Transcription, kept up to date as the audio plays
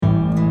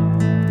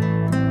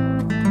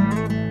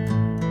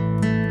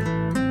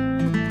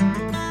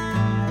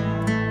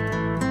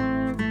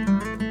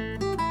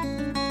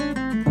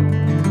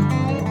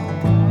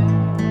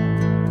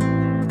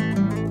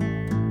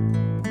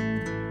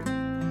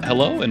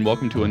Hello, and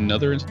welcome to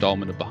another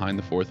installment of Behind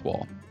the Fourth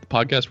Wall, the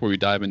podcast where we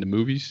dive into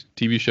movies,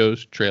 TV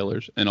shows,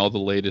 trailers, and all the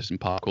latest in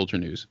pop culture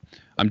news.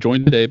 I'm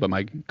joined today by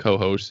my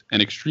co-host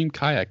and extreme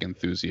kayak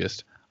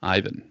enthusiast,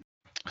 Ivan.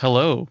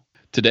 Hello.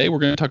 Today we're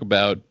going to talk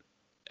about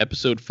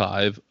episode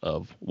 5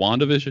 of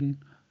WandaVision,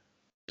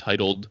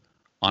 titled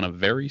On a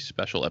Very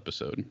Special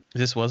Episode.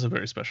 This was a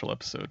very special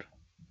episode.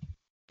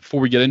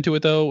 Before we get into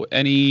it, though,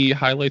 any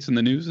highlights in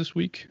the news this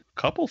week?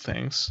 Couple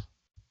things.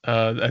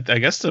 I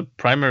guess the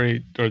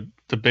primary or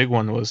the big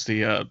one was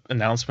the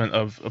announcement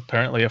of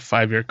apparently a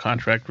 5-year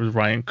contract with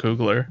Ryan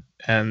Coogler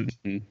and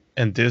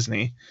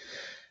Disney.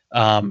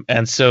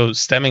 And so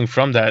stemming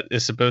from that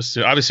is supposed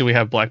to, obviously we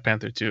have Black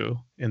Panther 2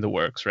 in the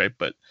works, right?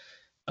 But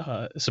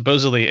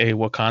supposedly a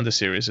Wakanda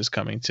series is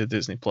coming to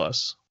Disney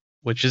Plus,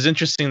 which is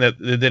interesting that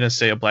they didn't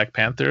say a Black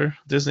Panther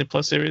Disney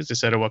Plus series. They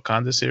said a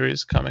Wakanda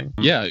series coming.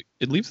 Yeah,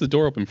 it leaves the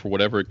door open for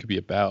whatever it could be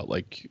about.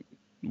 Like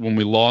when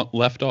we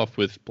left off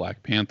with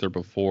Black Panther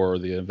before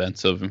the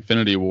events of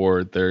Infinity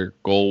War, their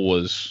goal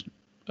was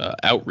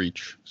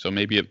outreach. So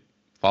maybe it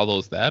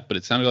follows that, but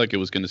it sounded like it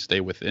was going to stay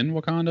within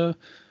Wakanda.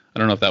 I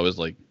don't know if that was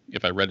like,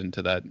 if I read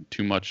into that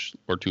too much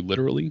or too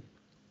literally.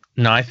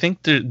 No, I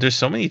think there's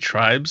so many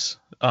tribes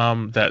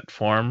that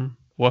form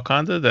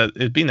Wakanda that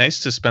it'd be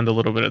nice to spend a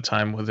little bit of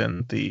time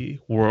within the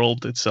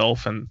world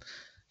itself and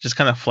just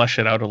kind of flesh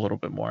it out a little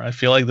bit more. I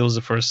feel like that was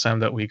the first time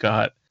that we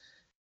got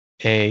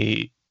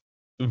a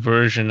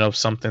version of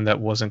something that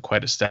wasn't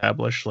quite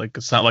established. Like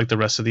it's not like the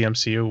rest of the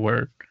MCU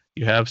where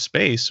you have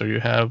space or you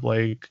have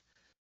like,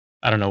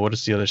 I don't know, what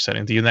is the other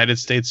setting? The United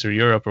States or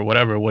Europe or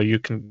whatever, where you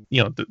can,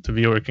 the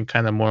viewer can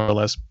kind of more or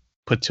less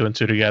put two and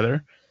two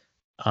together.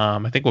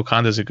 I think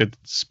Wakanda is a good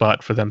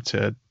spot for them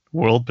to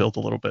world build a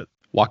little bit.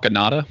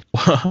 Wakanada,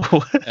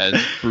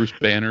 as Bruce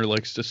Banner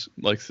likes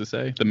to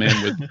say, the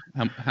man with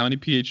how many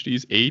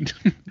PhDs? 8.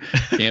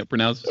 Can't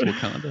pronounce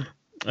Wakanda.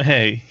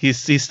 Hey, he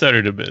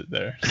stuttered a bit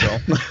there. So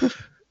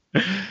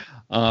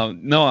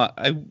no,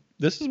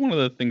 this is one of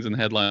the things in the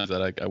headlines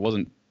that I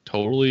wasn't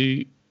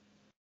totally.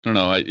 I don't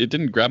know. It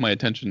didn't grab my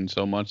attention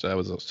so much that I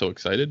was so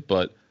excited.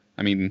 But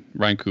I mean,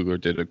 Ryan Coogler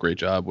did a great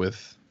job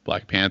with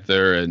Black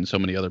Panther and so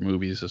many other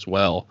movies as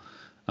well.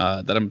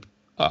 That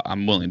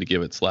I'm willing to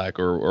give it slack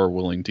or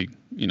willing to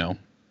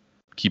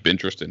keep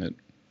interest in it.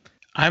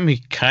 I'm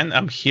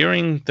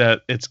hearing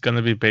that it's going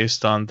to be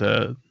based on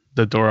the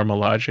Dora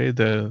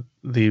Milaje,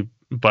 the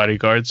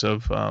bodyguards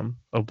of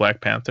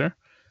Black Panther.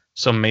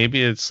 So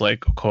maybe it's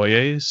like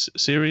Okoye's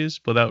series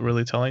without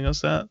really telling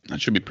us that. That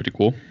should be pretty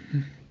cool.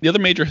 The other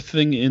major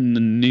thing in the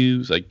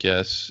news, I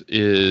guess,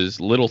 is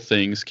Little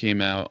Things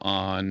came out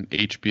on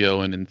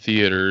HBO and in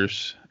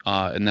theaters,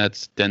 and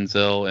that's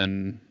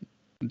Denzel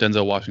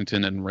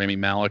Washington and Rami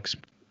Malek's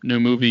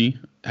new movie.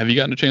 Have you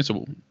gotten a chance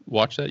to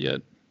watch that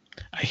yet?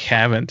 I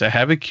haven't. I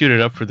have it queued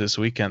it up for this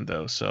weekend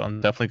though, so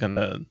I'm definitely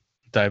gonna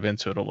dive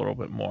into it a little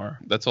bit more.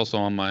 That's also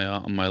on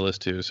my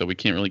list too, so we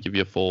can't really give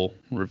you a full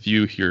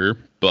review here,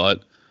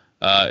 but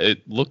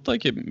it looked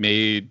like it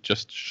made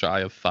just shy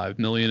of $5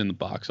 million in the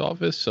box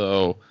office.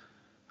 So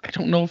I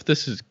don't know if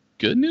this is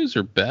good news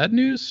or bad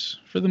news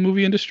for the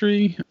movie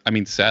industry. I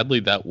mean, sadly,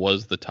 that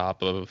was the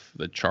top of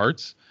the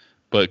charts,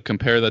 but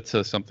compare that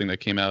to something that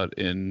came out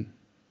in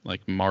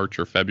like March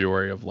or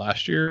February of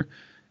last year,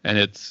 and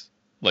it's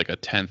like a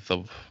tenth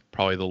of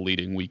probably the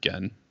leading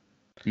weekend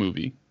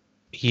movie.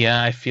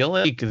 Yeah, I feel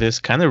like this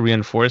kind of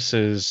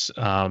reinforces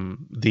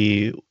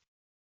the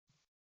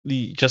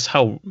just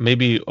how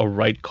maybe a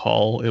right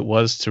call it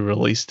was to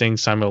release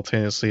things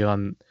simultaneously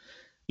on,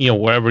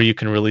 wherever you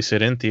can release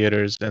it in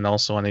theaters and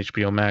also on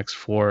HBO Max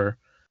for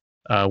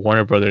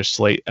Warner Brothers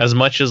slate. As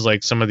much as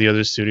like some of the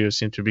other studios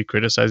seem to be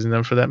criticizing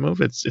them for that move,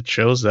 it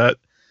shows that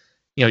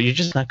you're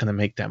just not going to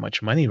make that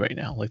much money right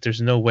now. Like there's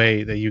no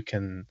way that you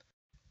can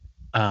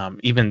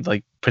even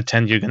like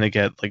pretend you're going to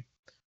get like.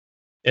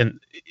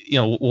 And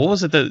what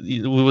was it that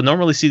we would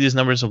normally see these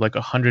numbers of like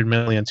 $100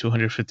 million,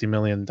 $250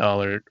 million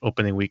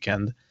opening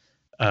weekend?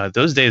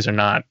 Those days are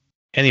not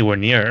anywhere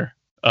near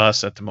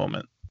us at the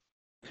moment.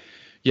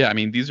 Yeah, I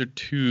mean, these are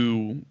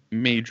two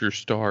major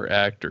star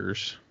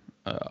actors,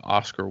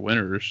 Oscar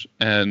winners,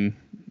 and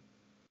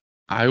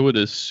I would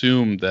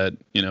assume that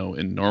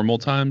in normal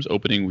times,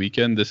 opening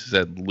weekend, this is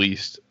at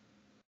least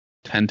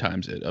 10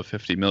 times it, a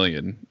 $50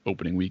 million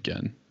opening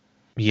weekend.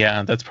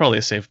 Yeah, that's probably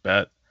a safe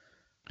bet.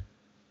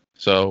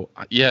 So,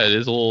 yeah, it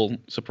is a little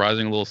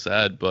surprising, a little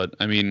sad, but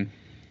I mean,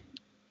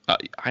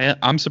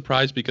 I'm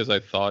surprised because I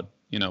thought,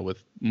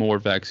 with more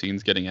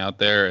vaccines getting out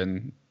there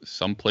and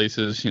some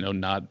places,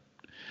 not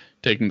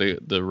taking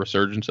the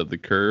resurgence of the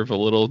curve a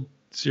little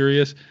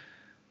serious,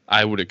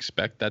 I would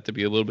expect that to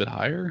be a little bit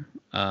higher.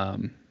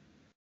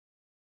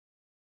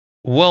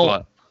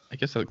 Well, I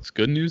guess that's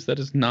good news that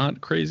it's not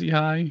crazy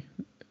high.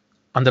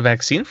 On the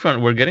vaccine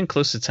front, we're getting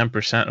close to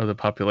 10% of the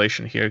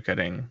population here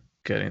getting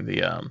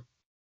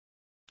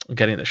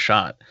the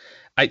shot.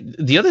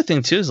 The other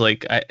thing too is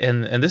like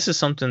and this is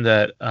something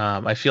that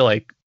I feel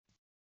like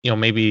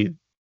maybe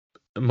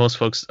most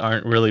folks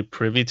aren't really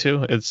privy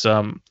to. It's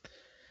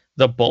the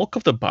the bulk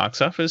of the box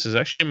office is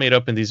actually made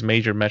up in these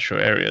major metro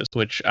areas,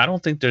 which I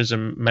don't think there's a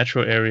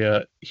metro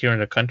area here in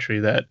the country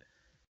that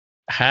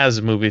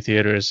has movie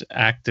theaters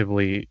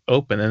actively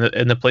open.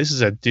 And the places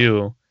that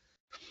do,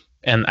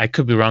 and I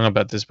could be wrong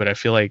about this, but I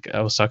feel like I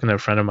was talking to a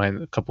friend of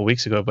mine a couple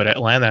weeks ago, but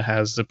Atlanta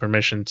has the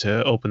permission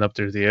to open up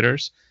their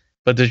theaters,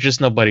 but there's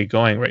just nobody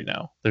going right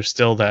now. There's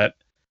still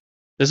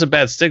there's a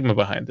bad stigma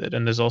behind it.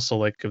 And there's also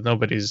like, if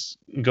nobody's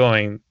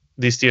going,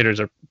 these theaters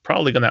are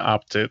probably going to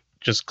opt to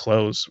just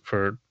close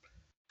for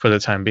the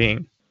time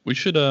being. We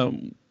should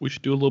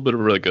do a little bit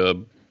of like a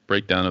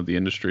breakdown of the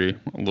industry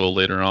a little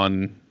later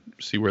on,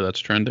 see where that's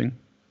trending.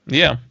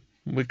 Yeah,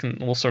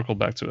 we'll circle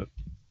back to it.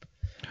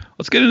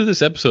 Let's get into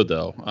this episode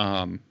though.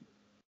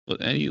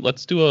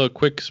 Let's do a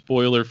quick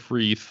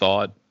spoiler-free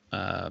thought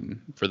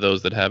for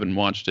those that haven't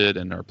watched it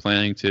and are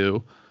planning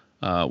to.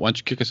 Why don't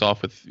you kick us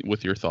off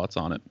with your thoughts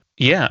on it?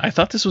 Yeah, I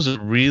thought this was a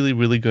really,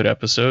 really good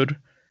episode.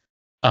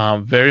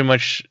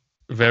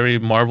 Very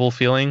Marvel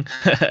feeling,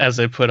 as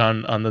I put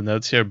on the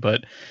notes here.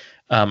 But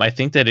I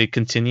think that it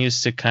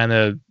continues to kind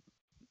of,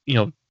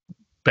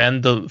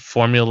 bend the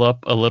formula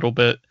up a little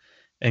bit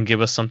and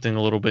give us something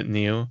a little bit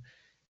new.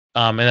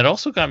 And it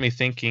also got me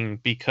thinking,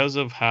 because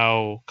of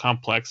how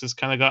complex it's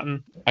kind of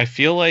gotten, I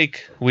feel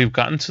like we've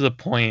gotten to the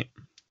point,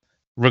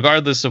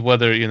 regardless of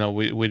whether,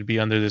 we'd be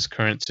under this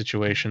current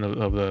situation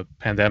of the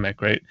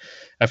pandemic, right?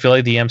 I feel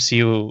like the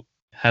MCU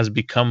has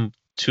become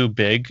too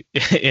big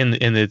in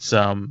its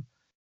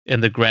in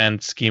the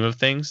grand scheme of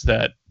things,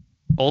 that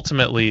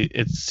ultimately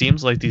it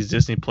seems like these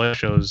Disney Plus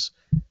shows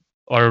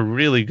are a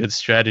really good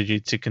strategy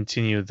to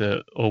continue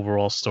the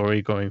overall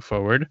story going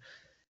forward.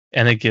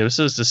 And it gives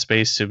us the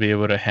space to be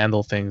able to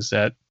handle things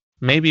that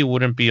maybe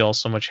wouldn't be all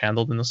so much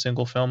handled in a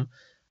single film.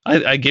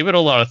 I gave it a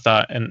lot of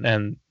thought,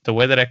 and the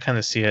way that I kind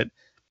of see it,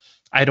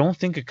 I don't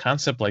think a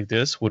concept like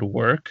this would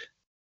work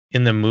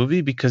in the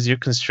movie because you're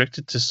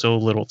constricted to so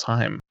little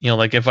time.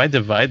 Like if I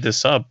divide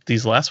this up,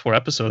 these last 4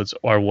 episodes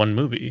are one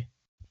movie.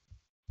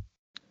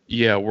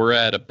 Yeah, we're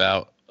at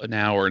about an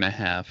hour and a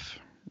half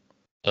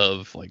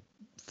of like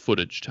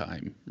footage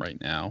time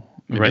right now,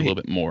 maybe a little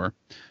bit more.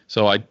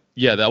 So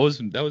that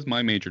was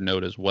my major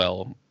note as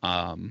well.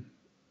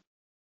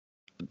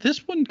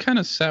 This one kind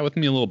of sat with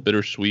me a little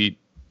bittersweet.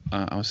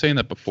 I was saying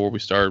that before we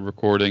started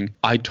recording.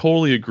 I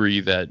totally agree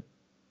that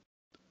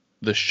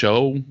the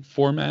show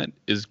format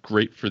is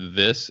great for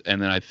this, and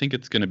then I think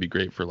it's going to be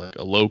great for like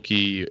a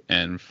Loki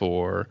and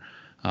for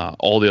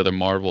all the other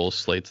Marvel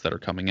slates that are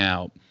coming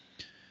out,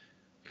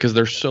 because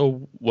they're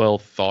so well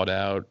thought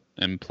out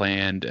and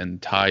planned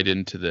and tied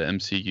into the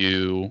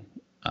MCU,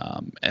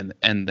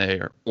 and they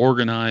are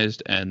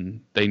organized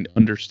and they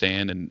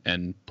understand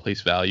and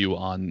place value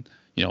on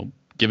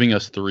giving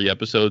us 3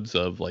 episodes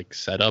of like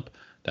setup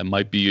that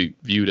might be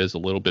viewed as a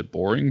little bit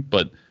boring,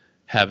 but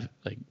have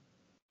like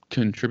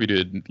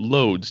contributed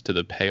loads to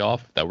the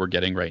payoff that we're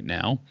getting right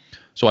now.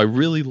 So I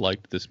really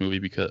liked this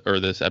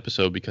this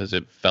episode because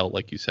it felt,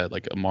 like you said,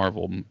 like a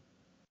Marvel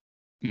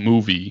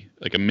movie,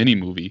 like a mini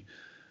movie.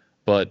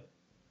 But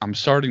I'm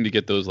starting to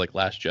get those like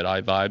Last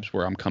Jedi vibes,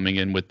 where I'm coming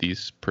in with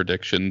these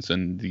predictions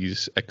and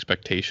these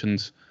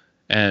expectations,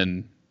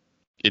 and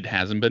it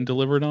hasn't been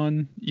delivered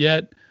on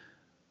yet,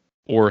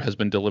 or has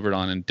been delivered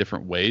on in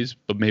different ways.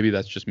 But maybe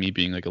that's just me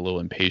being like a little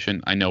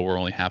impatient. I know we're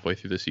only halfway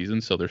through the season,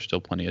 so there's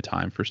still plenty of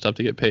time for stuff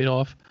to get paid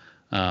off.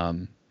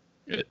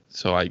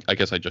 So I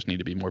guess I just need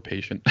to be more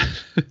patient.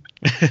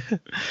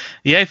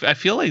 Yeah, I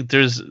feel like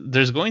there's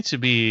going to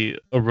be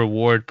a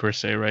reward per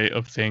se, right,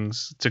 of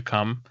things to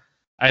come.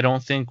 I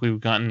don't think we've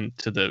gotten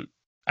to the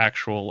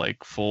actual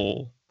like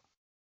full,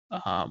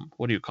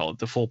 what do you call it,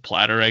 the full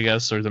platter, I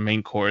guess, or the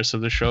main course of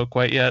the show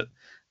quite yet.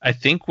 I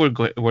think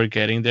we're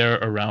getting there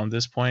around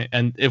this point.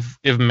 And if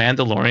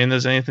Mandalorian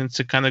is anything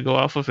to kind of go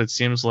off of, it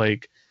seems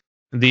like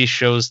these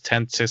shows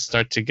tend to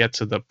start to get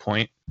to the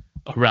point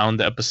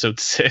around episode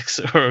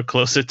 6 or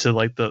closer to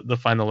like the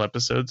final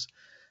episodes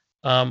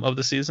of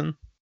the season.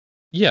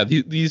 Yeah,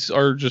 these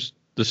are just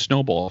the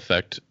snowball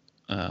effect.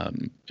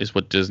 Is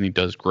what Disney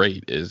does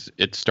great. Is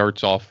it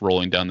starts off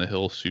rolling down the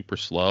hill super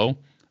slow,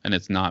 and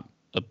it's not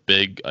a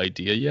big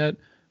idea yet.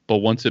 But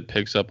once it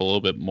picks up a little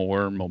bit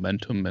more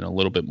momentum and a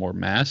little bit more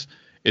mass,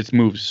 it's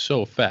moved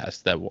so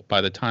fast that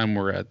by the time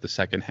we're at the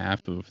second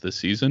half of the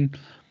season,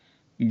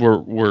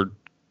 we're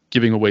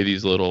giving away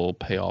these little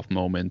payoff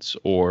moments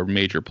or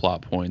major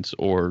plot points,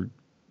 or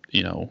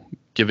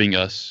giving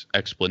us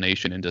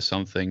explanation into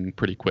something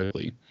pretty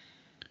quickly.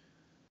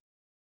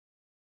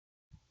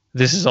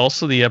 This is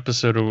also the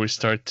episode where we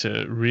start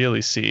to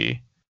really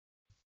see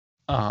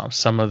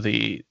some of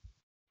the,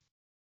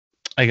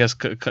 I guess,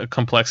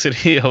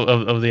 complexity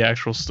of the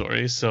actual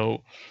story.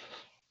 So,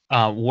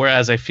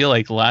 whereas I feel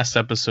like last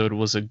episode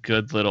was a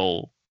good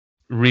little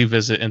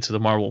revisit into the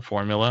Marvel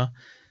formula,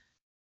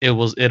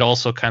 it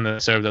also kind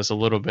of served as a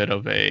little bit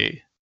of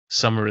a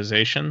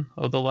summarization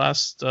of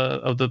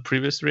the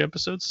previous 3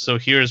 episodes. So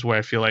here's where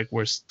I feel like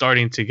we're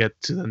starting to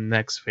get to the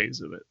next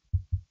phase of it.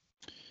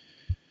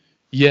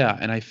 Yeah,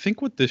 and I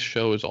think what this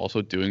show is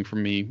also doing for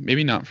me,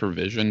 maybe not for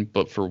Vision,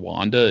 but for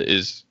Wanda,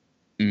 is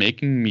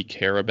making me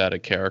care about a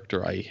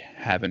character I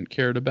haven't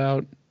cared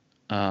about.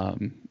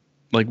 Um,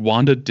 like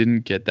Wanda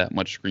didn't get that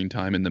much screen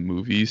time in the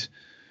movies,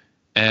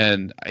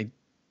 and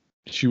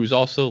she was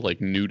also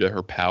like new to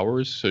her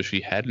powers, so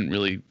she hadn't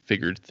really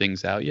figured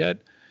things out yet.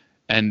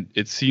 And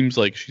it seems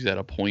like she's at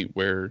a point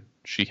where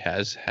she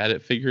has had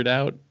it figured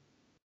out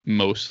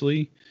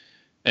mostly,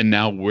 and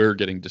now we're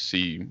getting to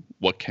see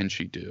what can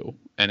she do,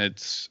 and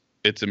it's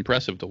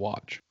impressive to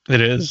watch.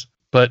 It is,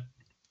 but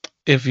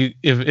if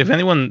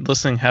anyone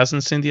listening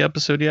hasn't seen the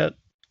episode yet,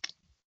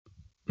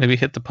 maybe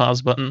hit the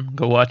pause button,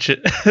 go watch it,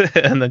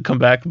 and then come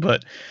back.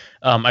 But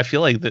I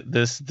feel like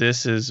this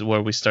is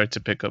where we start to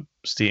pick up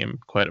steam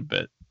quite a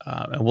bit,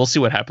 and we'll see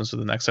what happens with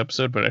the next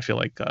episode. But I feel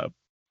like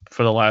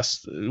for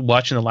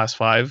watching the last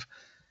 5,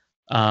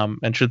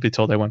 and truth be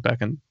told, I went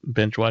back and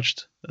binge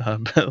watched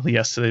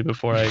yesterday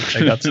before I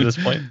got to this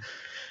point.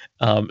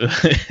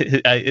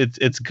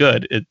 It's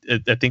good.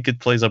 I think it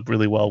plays up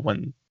really well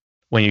when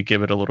you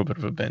give it a little bit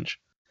of a binge.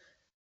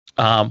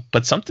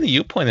 But something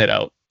you pointed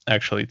out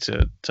actually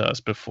to us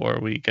before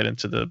we get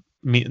into the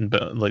meat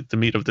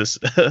of this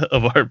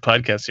of our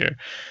podcast here,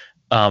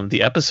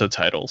 the episode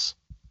titles.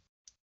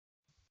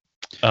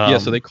 Yeah,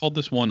 so they called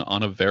this one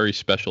On a Very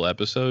Special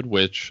Episode,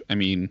 which I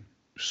mean,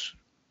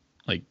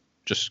 like,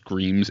 just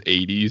screams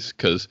 80s,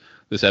 because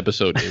this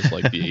episode is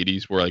like the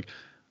 80s. Where, like,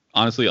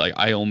 honestly, like,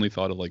 I only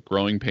thought of like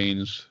Growing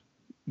Pains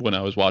when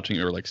I was watching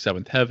it, or like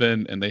Seventh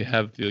Heaven, and they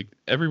have like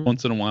every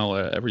once in a while,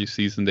 every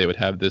season they would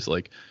have this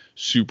like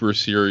super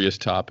serious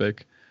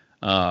topic,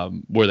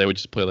 where they would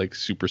just play like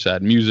super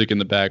sad music in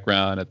the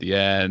background at the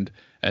end,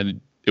 and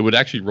it would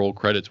actually roll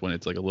credits when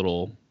it's like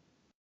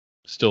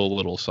still a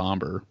little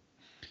somber.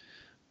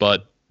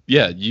 But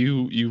yeah,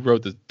 you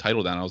wrote the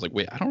title down. I was like,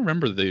 wait, I don't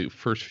remember the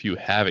first few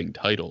having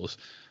titles.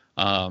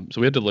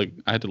 So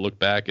I had to look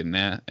back and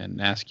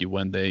ask you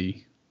when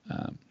they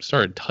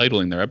started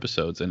titling their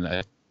episodes, and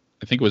I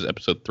think it was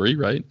episode 3,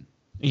 right?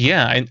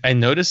 Yeah, I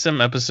noticed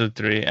them episode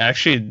 3. I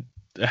actually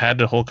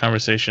had a whole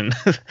conversation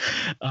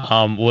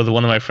with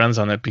one of my friends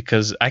on it,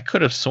 because I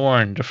could have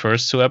sworn the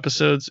first 2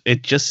 episodes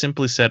it just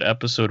simply said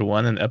episode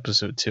 1 and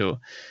episode 2.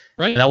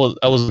 Right. And I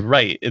was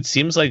right. It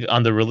seems like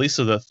on the release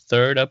of the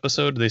 3rd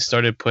episode they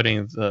started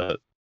putting the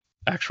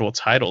actual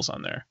titles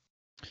on there.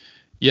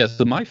 Yeah,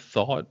 so my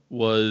thought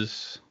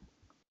was,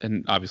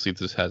 and obviously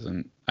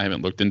I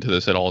haven't looked into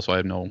this at all, so I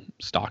have no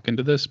stock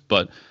into this,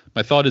 but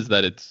my thought is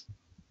that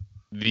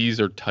these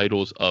are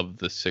titles of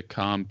the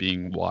sitcom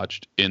being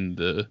watched in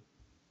the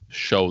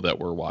show that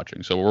we're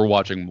watching. So we're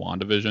watching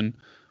WandaVision,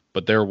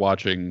 but they're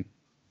watching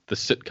the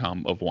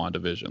sitcom of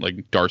WandaVision.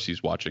 Like,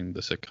 Darcy's watching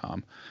the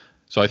sitcom.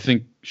 So I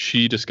think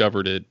she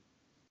discovered it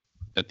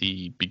at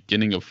the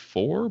beginning of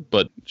 4,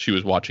 but she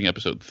was watching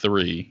episode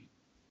 3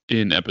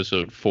 in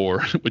episode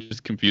 4, which is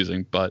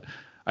confusing. But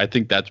I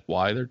think that's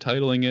why they're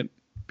titling it,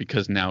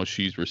 because now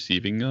she's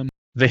receiving them.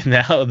 They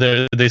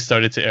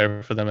started to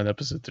air for them in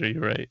episode 3.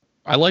 You're right.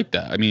 I like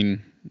that. I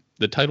mean,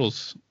 the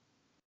titles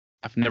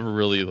I've never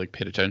really like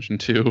paid attention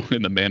to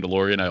in The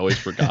Mandalorian. I always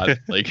forgot.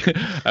 Like,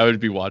 I would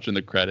be watching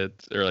the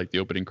credits, or like the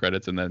opening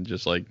credits, and then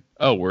just like,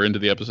 oh, we're into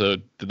the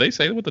episode. Did they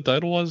say what the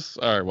title was?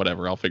 Or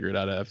whatever, I'll figure it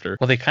out after.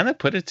 Well, they kind of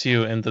put it to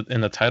you in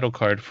the title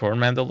card for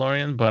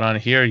Mandalorian, but on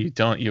here you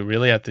don't. You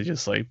really have to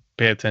just like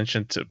pay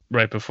attention to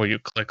right before you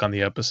click on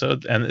the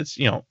episode. And it's,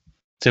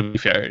 to be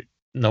fair,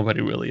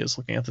 nobody really is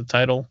looking at the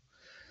title.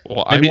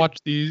 Well, I watch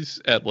these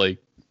at like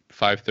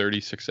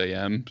 5:30, 6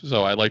 a.m.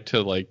 So I like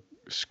to like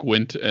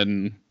squint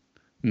and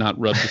not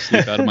rub the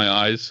sleep out of my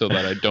eyes, so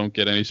that I don't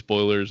get any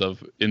spoilers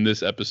of in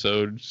this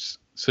episode's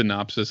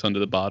synopsis under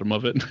the bottom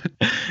of it.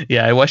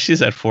 Yeah, I watch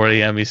these at 4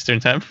 a.m. Eastern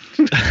time.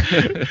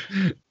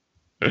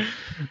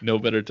 No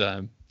better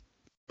time.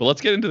 But let's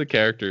get into the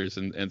characters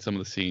and some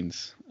of the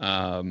scenes. Do you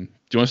want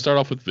to start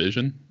off with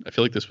Vision? I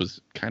feel like this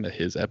was kind of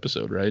his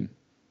episode, right?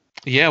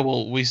 Yeah,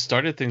 well, we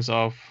started things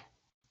off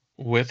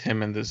with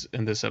him in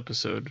this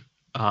episode.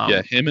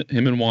 Yeah, him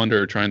and Wanda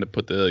are trying to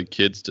put the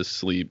kids to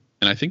sleep,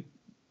 and I think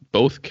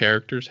both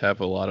characters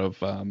have a lot of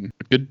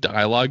good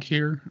dialogue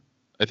here.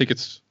 I think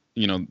it's,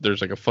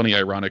 there's like a funny,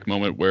 ironic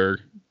moment where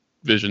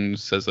Vision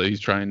says that he's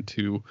trying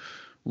to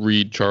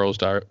read Charles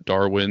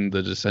Darwin,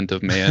 The Descent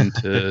of Man,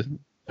 to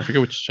I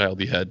forget which child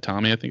he had,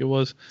 Tommy, I think it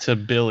was. To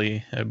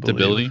Billy, I believe. To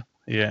Billy,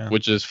 yeah.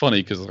 Which is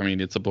funny because I mean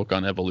it's a book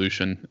on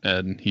evolution,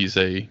 and he's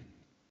a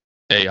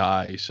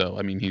AI, so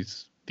I mean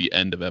he's the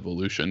end of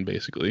evolution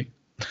basically.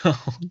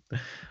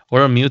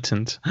 Or a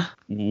mutant.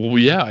 Well,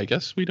 yeah, I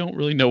guess we don't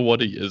really know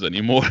what he is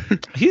anymore.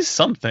 He's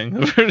something.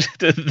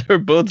 They're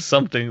both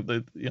something.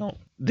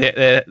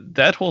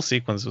 That whole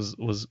sequence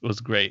was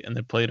great, and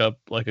they played up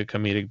like a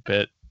comedic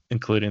bit,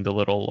 including the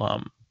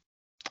little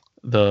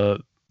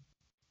the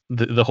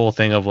whole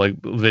thing of like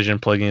Vision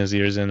plugging his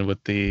ears in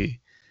with the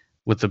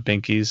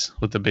binkies,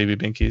 with the baby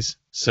binkies.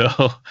 So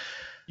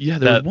yeah,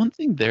 there's one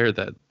thing there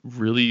that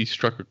really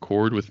struck a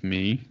chord with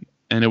me.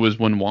 And it was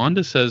when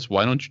Wanda says,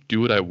 "Why don't you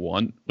do what I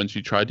want?" when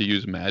she tried to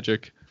use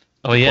magic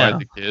to quiet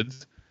the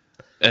kids.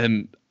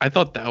 And I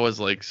thought that was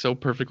like so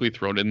perfectly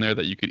thrown in there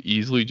that you could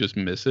easily just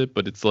miss it.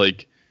 But it's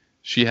like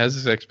she has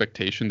this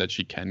expectation that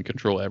she can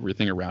control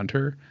everything around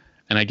her,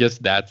 and I guess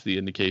that's the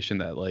indication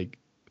that like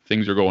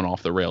things are going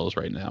off the rails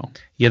right now.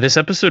 Yeah, this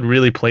episode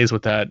really plays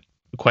with that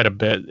quite a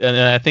bit, and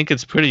I think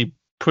it's pretty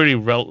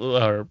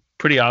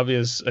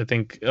obvious. I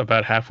think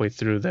about halfway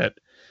through that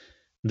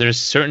there's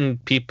certain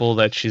people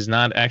that she's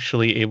not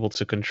actually able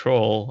to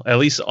control, at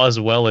least as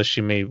well as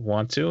she may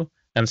want to,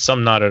 and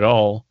some not at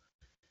all.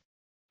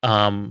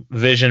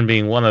 Vision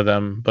being one of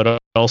them, but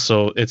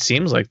also it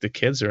seems like the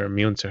kids are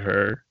immune to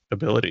her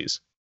abilities.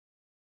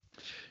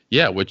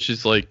 Yeah, which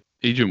is like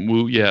Agent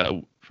Wu, yeah,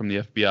 from the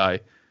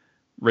FBI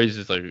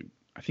raises like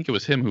I think it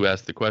was him who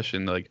asked the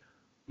question like,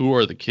 who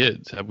are the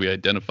kids? Have we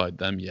identified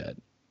them yet?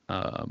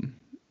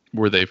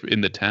 Were they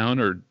in the town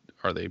or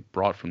are they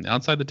brought from the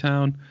outside the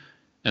town?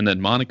 And then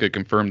Monica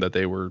confirmed that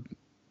they were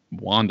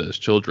Wanda's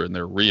children.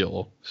 They're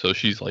real. So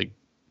she's like,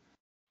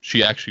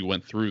 she actually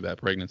went through that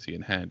pregnancy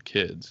and had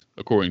kids,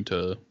 according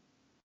to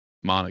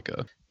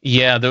Monica.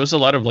 Yeah, there was a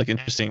lot of like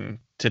interesting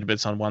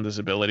tidbits on Wanda's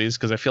abilities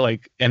because I feel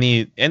like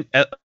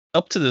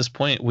up to this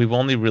point we've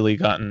only really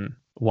gotten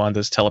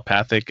Wanda's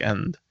telepathic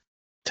and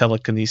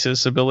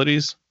telekinesis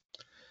abilities.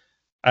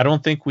 I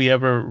don't think we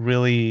ever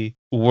really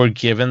were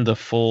given the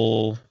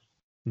full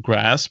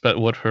grasp at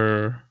what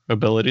her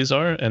abilities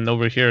are, and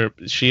over here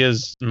she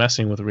is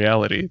messing with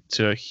reality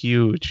to a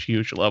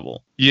huge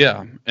level.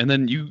 Yeah, and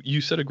then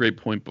you said a great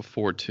point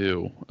before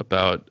too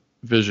about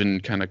Vision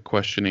kind of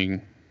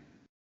questioning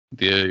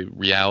the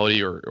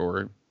reality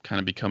or kind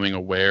of becoming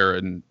aware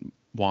and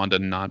Wanda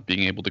not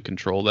being able to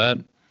control that.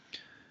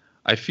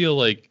 I feel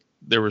like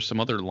there were some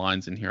other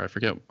lines in here. I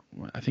forget.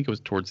 I think it was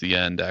towards the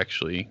end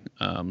actually.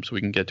 So we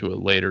can get to it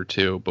later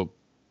too. But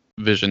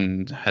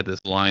Vision had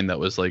this line that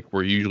was like,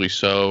 we're usually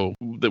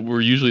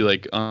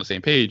like on the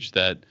same page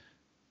that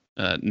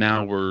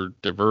now we're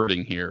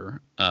diverting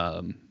here.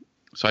 So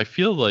I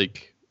feel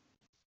like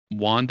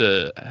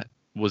Wanda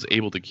was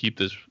able to keep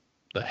the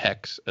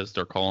hex, as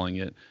they're calling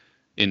it,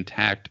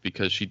 intact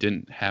because she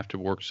didn't have to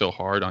work so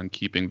hard on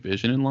keeping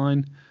Vision in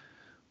line.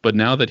 But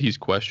now that he's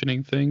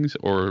questioning things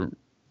or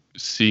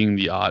seeing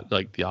the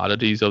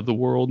oddities of the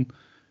world,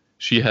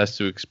 she has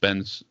to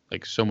expend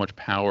like so much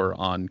power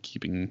on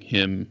keeping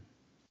him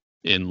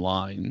in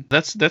line.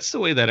 That's the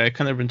way that I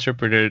kind of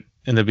interpreted it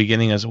in the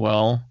beginning as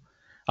well.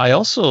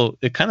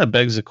 It kind of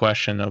begs the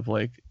question of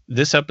like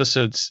this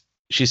episode,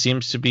 she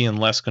seems to be in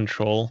less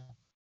control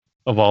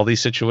of all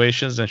these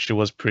situations than she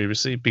was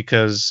previously,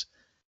 because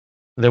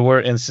there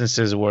were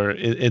instances where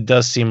it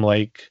does seem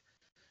like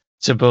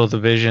to both the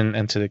Vision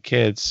and to the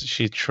kids,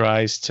 she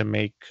tries to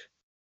make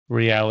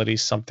reality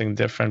something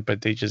different,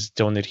 but they just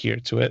don't adhere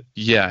to it.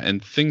 Yeah,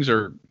 and things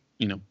are,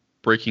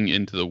 breaking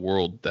into the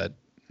world that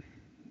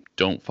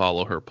don't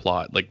follow her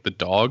plot. Like the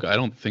dog, I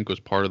don't think was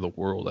part of the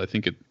world. I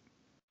think it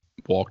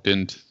walked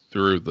in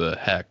through the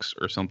hex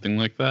or something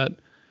like that,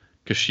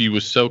 because she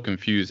was so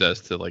confused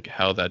as to like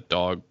how that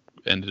dog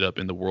ended up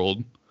in the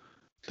world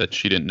that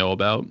she didn't know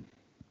about.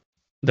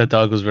 That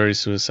dog was very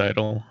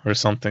suicidal or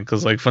something,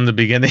 because like from the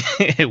beginning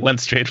it went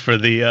straight for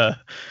the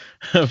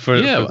for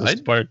the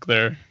spark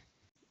there.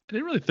 I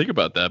didn't really think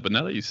about that, but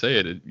now that you say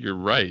it, you're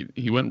right.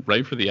 He went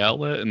right for the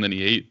outlet and then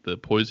he ate the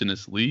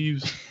poisonous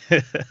leaves.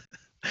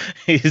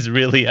 He's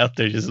really out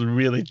there, he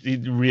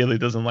really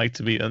doesn't like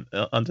to be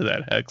under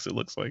that hex, it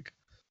looks like.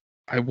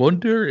 I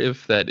wonder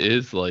if that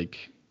is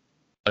like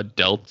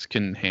adults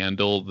can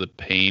handle the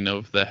pain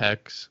of the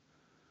hex,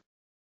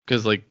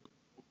 because like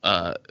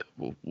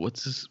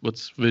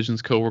what's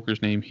Vision's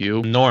coworker's name?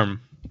 Hugh? Norm,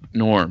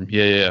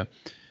 yeah.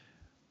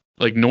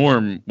 Like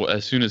Norm,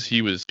 as soon as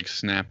he was like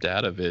snapped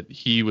out of it,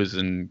 he was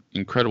in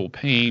incredible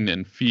pain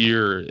and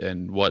fear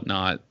and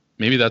whatnot.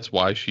 Maybe that's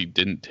why she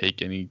didn't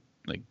take any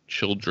like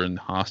children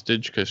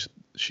hostage, because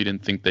she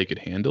didn't think they could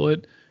handle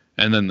it.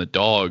 And then the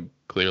dog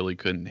clearly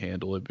couldn't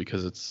handle it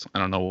because I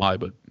don't know why,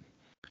 but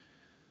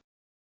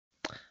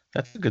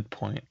that's a good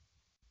point.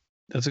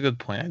 I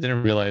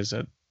didn't realize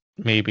that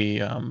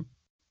maybe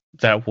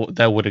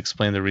that would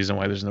explain the reason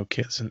why there's no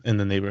kids in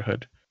the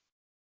neighborhood.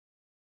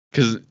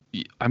 Because,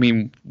 I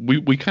mean,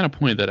 we kind of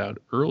pointed that out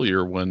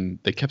earlier when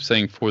they kept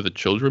saying for the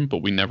children,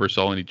 but we never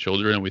saw any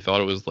children, and we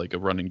thought it was like a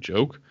running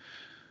joke.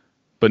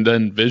 But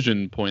then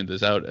Vision pointed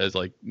this out as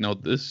like, no,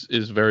 this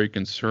is very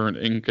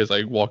concerning because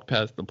I walk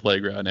past the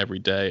playground every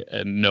day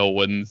and no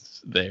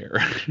one's there.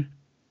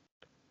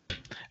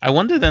 I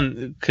wonder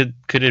then, could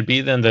it be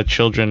then that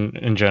children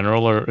in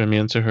general are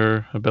immune to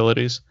her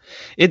abilities?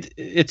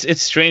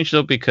 It's strange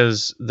though,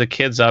 because the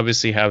kids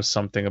obviously have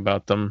something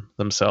about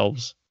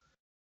themselves.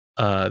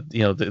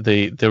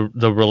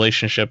 The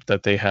relationship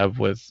that they have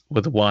with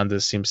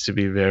Wanda seems to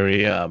be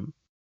very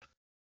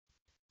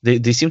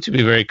they seem to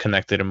be very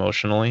connected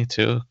emotionally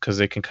too, because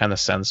they can kind of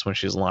sense when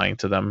she's lying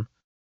to them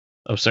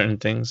of certain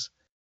things.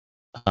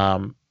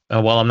 And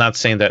while I'm not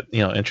saying that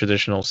in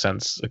traditional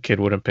sense a kid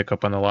wouldn't pick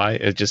up on a lie,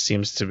 it just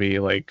seems to be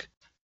like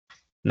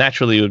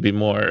naturally you would be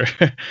more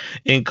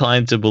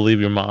inclined to believe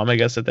your mom, I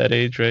guess, at that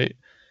age, right?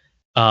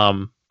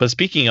 But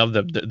speaking of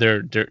them,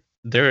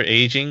 their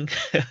aging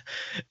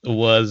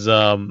was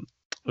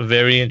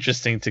very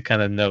interesting to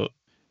kind of note.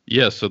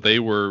 Yeah, so they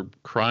were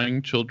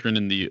crying children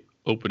in the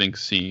opening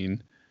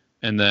scene,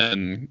 and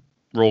then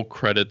roll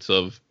credits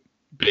of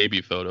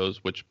baby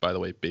photos, which, by the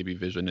way, Baby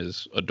Vision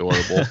is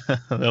adorable.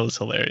 That was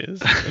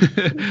hilarious.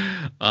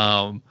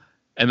 um,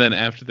 and then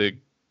after the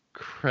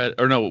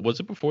or no, was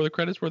it before the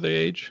credits where they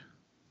age?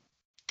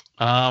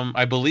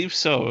 I believe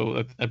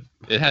so.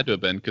 It had to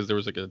have been because there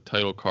was like a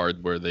title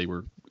card where they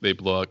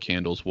blow out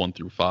candles 1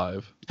 through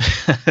 5.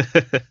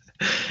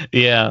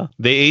 Yeah,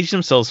 they aged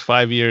themselves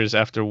 5 years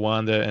after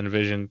Wanda and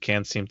Vision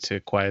can't seem to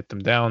quiet them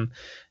down,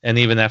 and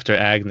even after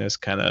Agnes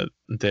kind of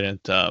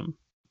didn't,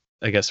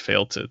 I guess,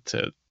 fail to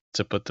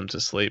put them to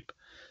sleep.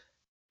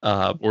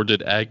 Or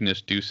did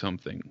Agnes do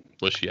something?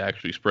 Was she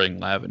actually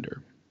spraying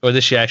lavender? Or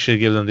did she actually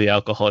give them the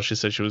alcohol she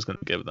said she was going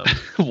to give them?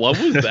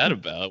 What was that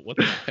about? What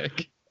the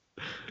heck?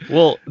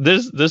 Well,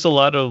 there's a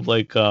lot of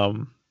like,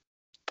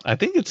 I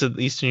think it's an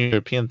Eastern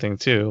European thing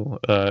too.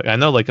 I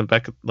know like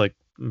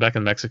back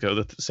in Mexico,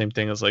 the same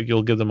thing is like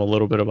you'll give them a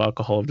little bit of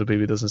alcohol if the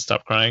baby doesn't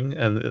stop crying,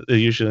 and it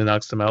usually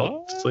knocks them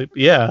out to sleep.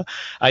 Yeah,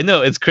 I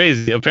know, it's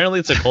crazy.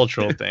 Apparently, it's a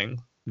cultural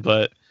thing,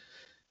 but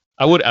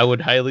I would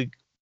highly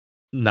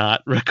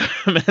not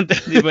recommend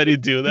anybody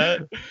do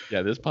that.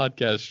 Yeah, this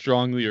podcast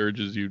strongly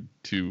urges you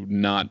to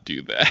not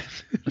do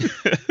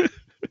that.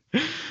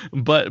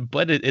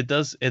 but it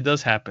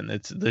does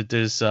happen.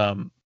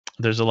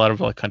 There's a lot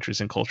of like countries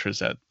and cultures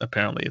that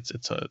apparently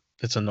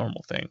it's a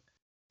normal thing.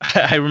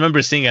 I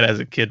remember seeing it as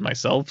a kid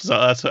myself, so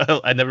that's why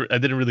I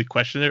didn't really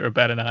question it or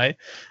bat an eye.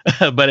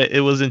 But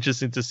it was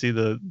interesting to see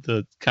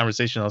the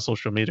conversation on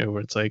social media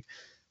where it's like,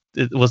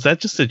 was that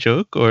just a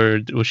joke or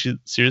was she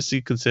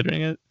seriously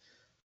considering it?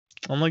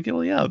 I'm like,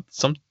 well, yeah,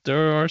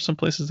 there are some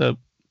places that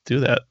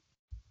do that.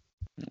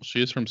 Well,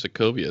 she is from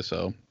Sokovia,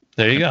 so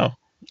there you go.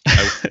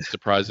 I would be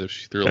surprised if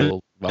she threw a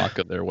little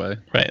vodka their way.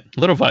 Right, a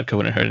little vodka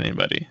wouldn't hurt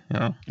anybody, you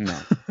know.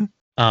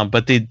 No.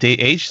 But they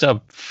aged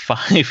up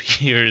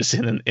 5 years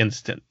in an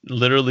instant,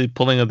 literally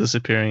pulling a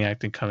disappearing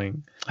act and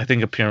coming, I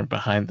think, appearing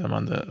behind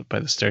them by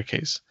the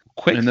staircase.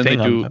 Quick, and then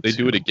thing they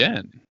do it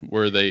again,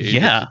 where they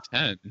age up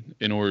to 10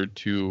 in order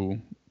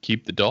to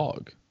keep the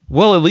dog.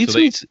 Well, it leads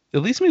me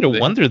to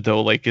wonder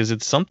though, like, is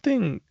it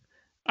something?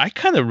 I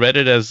kind of read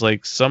it as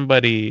like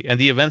somebody, and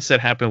the events that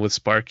happened with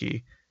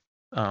Sparky,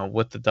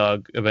 with the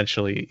dog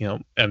eventually,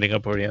 ending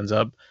up where he ends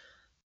up.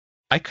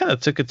 I kind of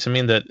took it to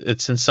mean that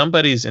it's in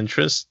somebody's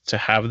interest to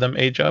have them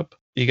age up.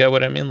 You get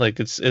what I mean?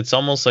 Like it's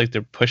almost like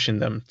they're pushing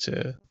them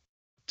to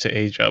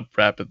age up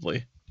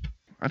rapidly.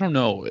 I don't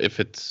know if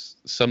it's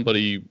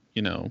somebody,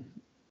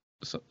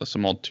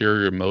 some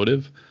ulterior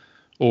motive,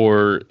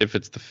 or if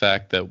it's the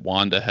fact that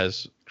Wanda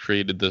has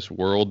created this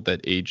world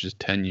that ages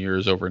 10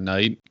 years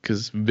overnight.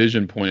 Because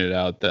Vision pointed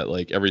out that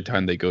like every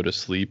time they go to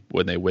sleep,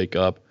 when they wake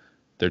up,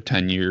 they're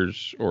 10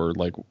 years or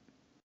like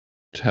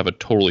to have a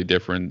totally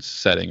different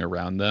setting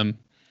around them.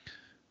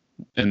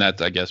 And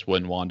that's, I guess,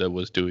 when Wanda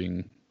was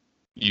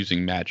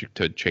using magic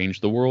to change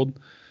the world.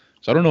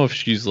 So I don't know if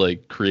she's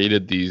like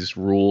created these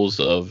rules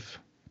of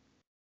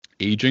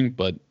aging,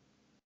 but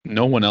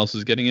no one else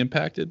is getting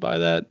impacted by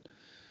that.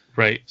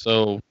 Right.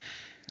 So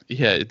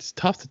yeah, it's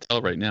tough to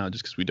tell right now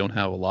just because we don't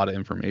have a lot of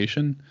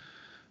information.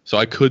 So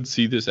I could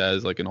see this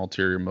as like an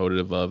ulterior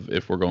motive of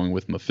if we're going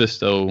with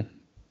Mephisto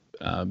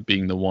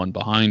being the one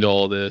behind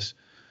all this.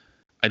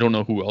 I don't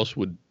know who else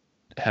would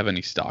have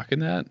any stock in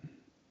that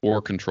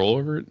or control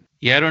over it.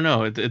 Yeah, I don't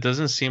know. It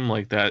doesn't seem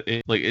like that.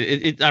 I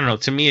don't know.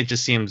 To me, it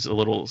just seems a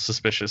little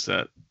suspicious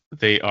that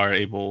they are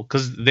able,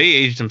 because they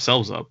aged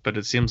themselves up, but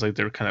it seems like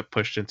they're kind of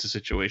pushed into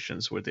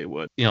situations where they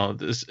would,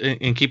 this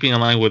in keeping in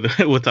line with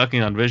with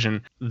talking on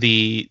Vision,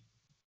 the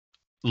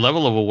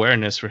level of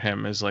awareness for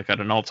him is like at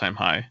an all-time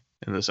high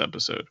in this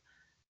episode.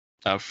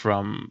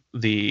 From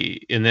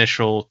the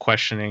initial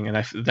questioning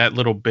and that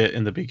little bit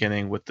in the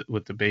beginning with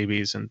the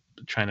babies and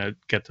trying to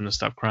get them to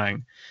stop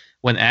crying,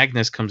 when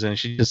Agnes comes in,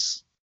 she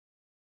just,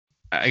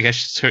 I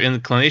guess her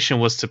inclination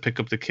was to pick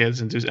up the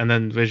kids and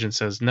then Vision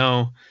says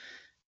no,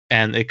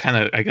 and it kind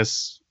of, I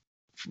guess,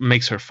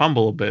 makes her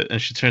fumble a bit,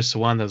 and she turns to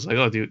Wanda and is like,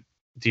 "Oh, do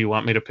you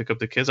want me to pick up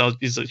the kids?"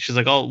 She's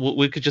like, "Oh,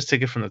 we could just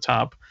take it from the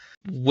top,"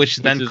 which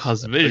then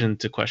caused Vision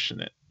to question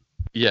it.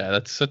 Yeah,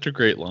 that's such a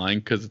great line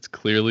because it's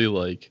clearly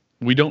like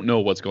we don't know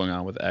what's going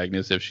on with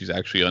Agnes, if she's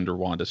actually under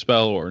Wanda's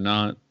spell or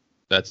not.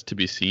 That's to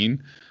be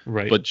seen.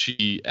 Right. But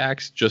she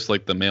acts just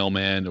like the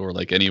mailman or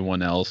like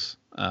anyone else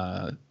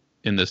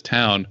in this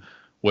town,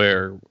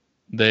 where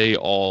they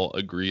all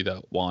agree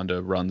that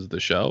Wanda runs the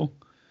show.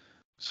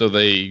 So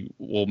they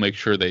will make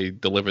sure they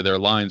deliver their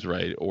lines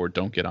right or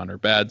don't get on her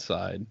bad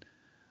side,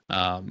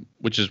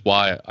 which is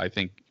why I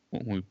think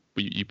when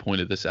you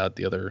pointed this out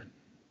the other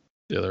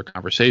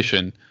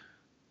conversation,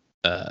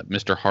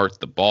 Mr. Hart,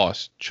 the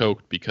boss,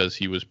 choked because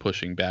he was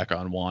pushing back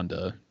on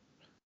Wanda,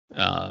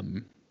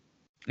 and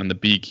the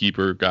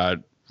beekeeper got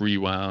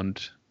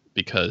rewound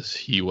because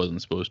he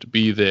wasn't supposed to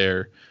be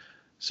there.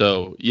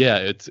 So yeah,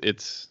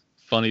 it's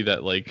funny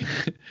that like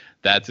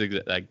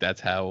that's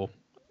how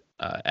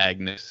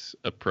Agnes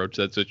approached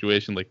that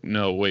situation. Like,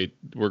 no, wait,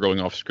 we're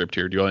going off script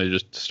here. Do you want to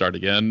just start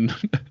again?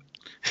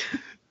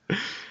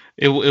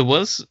 It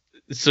was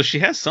so she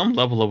has some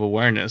level of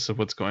awareness of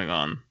what's going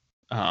on,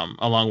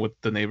 along with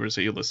the neighbors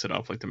that you listed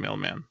off, like the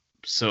mailman.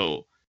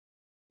 So,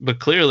 but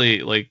clearly,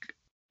 like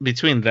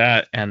between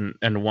that and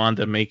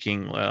Wanda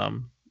making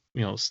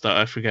stuff,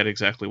 I forget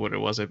exactly what it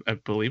was. I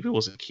believe it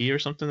was a key or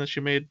something that she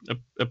made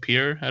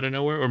appear out of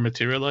nowhere or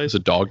materialize. It's a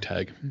dog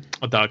tag.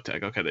 A dog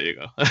tag. Okay, there you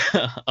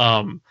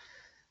go.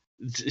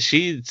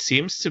 She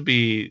seems to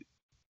be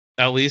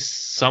at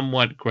least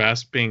somewhat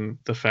grasping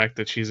the fact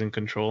that she's in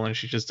control, and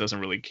she just doesn't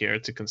really care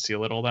to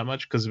conceal it all that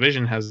much, because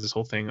Vision has this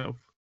whole thing of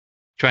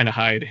trying to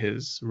hide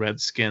his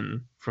red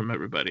skin from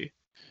everybody.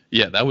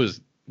 Yeah, that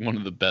was one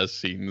of the best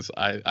scenes.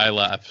 I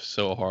laughed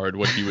so hard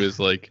when he was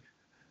like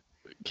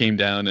came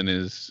down in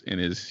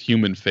his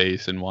human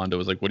face, and Wanda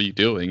was like, "What are you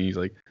doing?" He's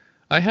like,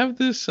 "I have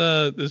this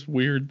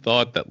weird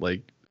thought that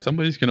like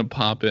somebody's gonna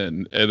pop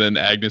in," and then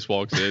Agnes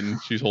walks in.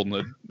 She's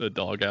holding the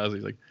dog house.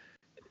 He's like,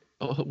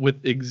 "Oh,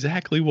 with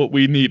exactly what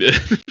we needed."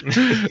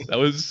 That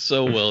was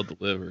so well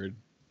delivered.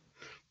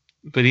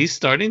 But he's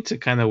starting to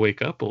kind of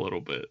wake up a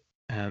little bit,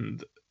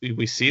 and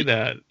we see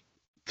that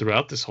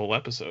throughout this whole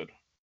episode.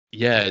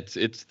 Yeah,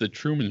 it's the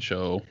Truman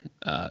Show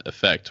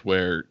effect,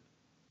 where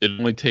it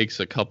only takes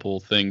a couple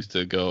things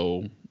to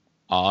go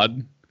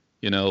odd.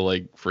 You know,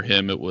 like for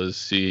him, it was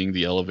seeing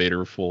the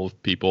elevator full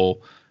of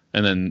people,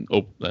 and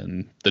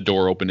then the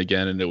door opened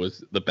again, and it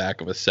was the back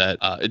of a set.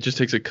 It just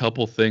takes a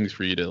couple things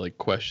for you to like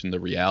question the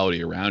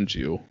reality around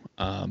you.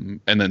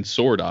 And then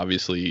Sword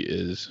obviously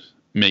is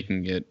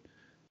making it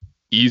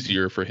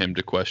easier for him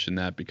to question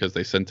that, because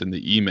they sent in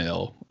the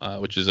email,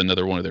 which is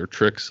another one of their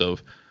tricks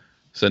of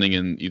sending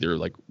in either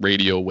like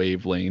radio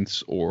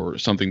wavelengths or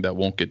something that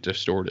won't get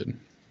distorted.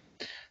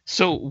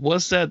 So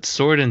was that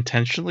Sword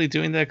intentionally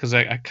doing that? Because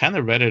I kind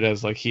of read it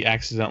as like he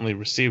accidentally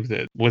received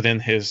it within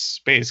his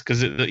space,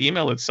 because the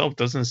email itself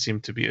doesn't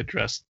seem to be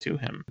addressed to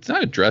him. It's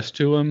not addressed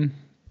to him,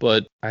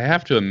 but I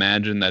have to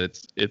imagine that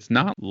it's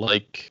not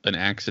like an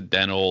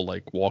accidental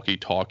like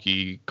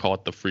walkie-talkie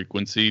caught the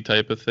frequency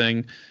type of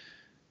thing.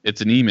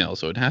 It's an email,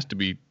 so it has to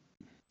be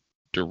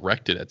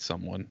directed at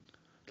someone.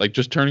 Like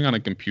just turning on a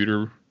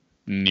computer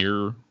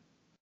near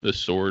the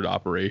Sword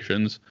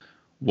operations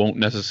won't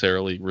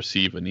necessarily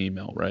receive an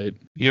email, right?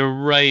 You're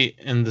right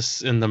in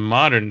the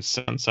modern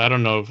sense. I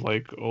don't know if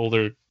like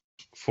older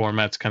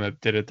formats kind of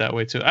did it that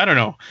way too. I don't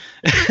know.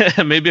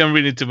 Maybe I'm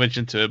reading too much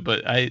into it,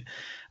 but I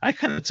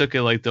kind of took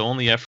it like the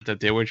only effort that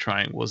they were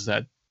trying was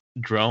that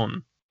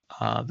drone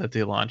that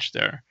they launched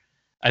there.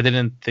 I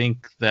didn't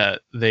think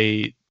that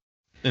they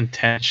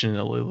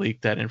intentionally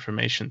leaked that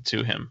information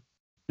to him.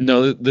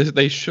 No,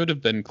 they should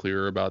have been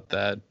clearer about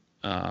that.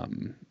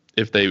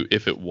 If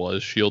it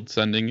was Shield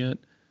sending it,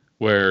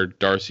 where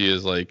Darcy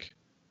is like,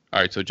 all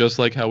right, so just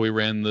like how we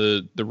ran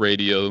the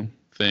radio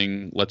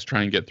thing, let's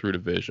try and get through to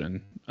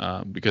Vision,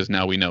 because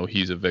now we know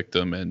he's a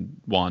victim and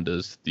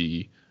Wanda's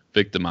the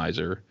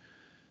victimizer.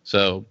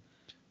 So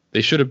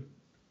they should have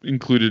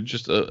included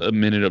just a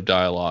minute of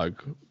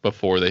dialogue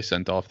before they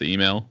sent off the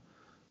email.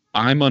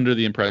 I'm under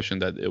the impression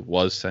that it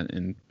was sent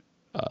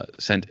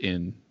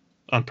in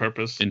on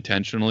purpose,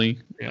 intentionally.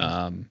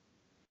 Yeah.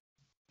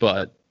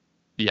 But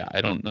yeah,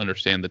 I don't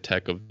understand the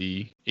tech of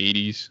the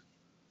 80s.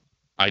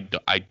 I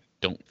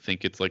don't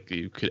think it's like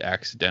you could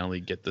accidentally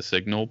get the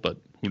signal, but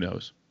who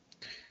knows?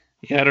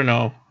 Yeah, I don't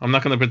know. I'm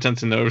not going to pretend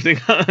to know everything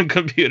on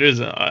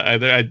computers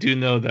either. I do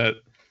know that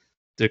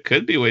there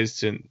could be ways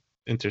to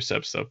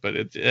intercept stuff, but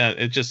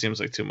it just seems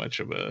like too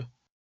much of a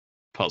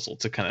puzzle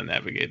to kind of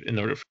navigate in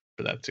order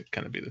for that to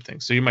kind of be the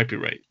thing. So you might be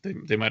right.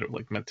 They might have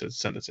like meant to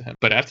send it to him.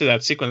 But after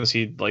that sequence,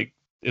 he like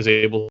is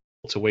able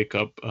to wake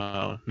up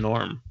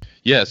Norm.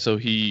 Yeah, so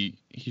he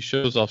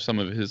shows off some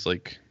of his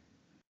like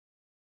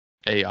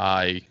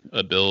AI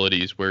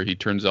abilities, where he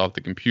turns off the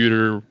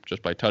computer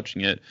just by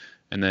touching it,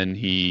 and then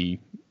he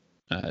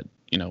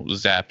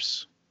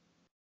zaps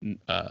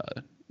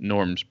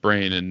Norm's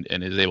brain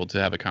and is able to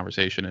have a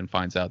conversation, and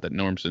finds out that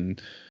Norm's in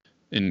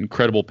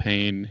incredible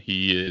pain.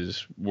 He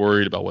is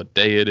worried about what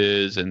day it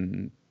is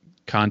and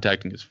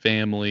contacting his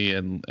family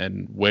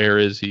and where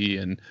is he,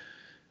 and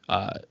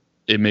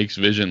it makes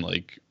Vision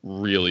like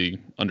really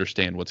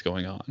understand what's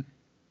going on.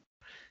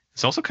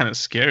 It's also kind of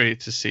scary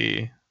to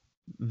see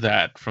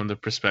that from the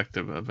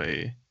perspective of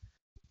a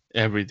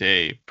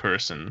everyday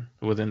person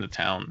within the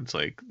town. It's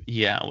like,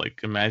 yeah, like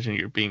imagine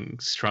you're being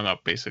strung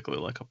up basically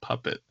like a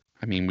puppet.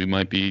 I mean, we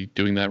might be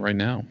doing that right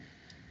now.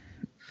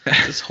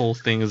 This whole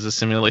thing is a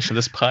simulation.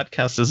 This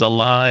podcast is a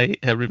lie,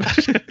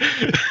 everybody.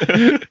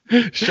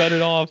 Shut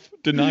it off.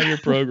 Deny your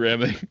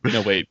programming.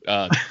 No, wait.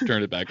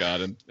 Turn it back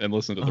on and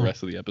listen to the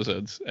rest of the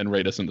episodes and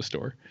rate us in the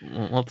store.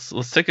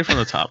 Let's take it from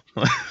the top.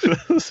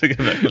 Let's take it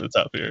back from the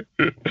top here.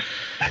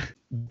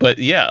 But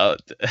yeah,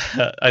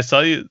 I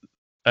saw you.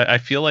 I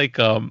feel like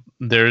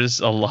there's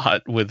a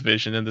lot with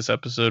Vision in this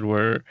episode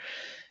where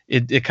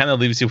it kind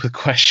of leaves you with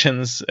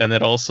questions, and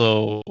it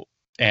also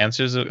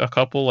answers a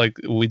couple. Like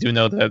we do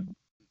know that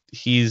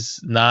he's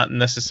not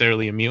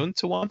necessarily immune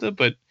to Wanda,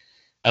 but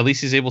at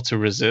least he's able to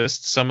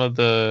resist some of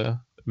the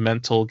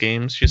mental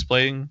games she's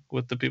playing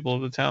with the people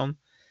of the town.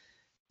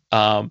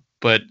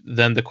 But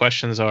then the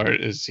questions are: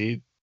 is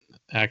he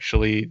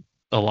actually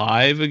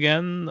alive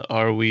again?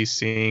 Are we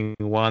seeing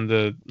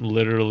Wanda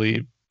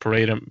literally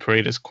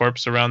parade his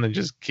corpse around and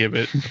just give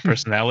it a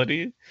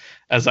personality,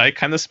 as I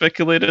kind of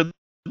speculated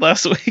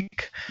last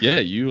week? Yeah,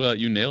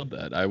 you nailed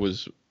that. I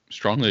was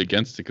strongly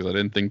against it because I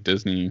didn't think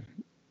Disney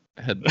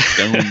had the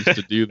stones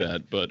to do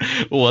that, but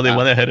Well, they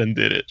went ahead and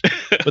did it.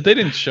 but they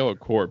didn't show a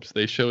corpse.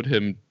 They showed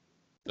him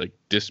like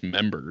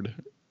dismembered,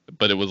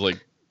 but it was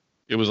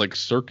like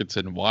circuits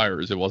and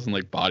wires. It wasn't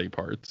like body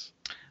parts.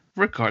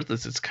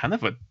 Regardless, it's kind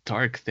of a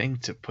dark thing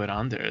to put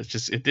on there.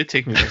 It did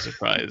take me by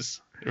surprise,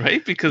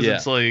 right? Because Yeah.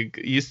 it's like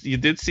you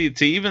did see,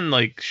 to even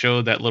like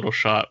show that little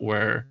shot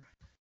where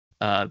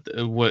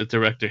what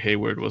director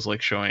Hayward was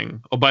like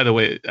showing. Oh, by the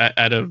way,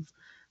 out of,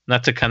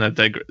 not to kind of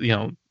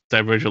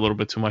diverge a little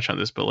bit too much on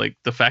this, but like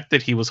the fact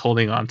that he was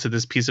holding on to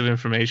this piece of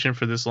information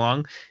for this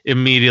long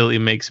immediately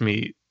makes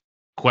me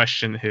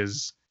question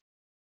his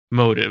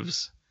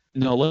motives.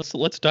 No,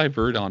 let's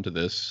divert onto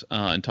this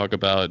and talk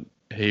about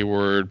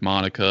Hayward,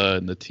 Monica,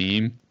 and the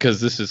team,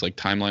 because this is like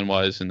timeline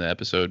wise in the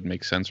episode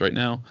makes sense right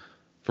now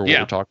for what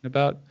we're talking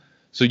about.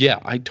 So yeah,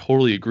 I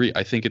totally agree.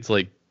 I think it's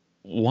like,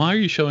 why are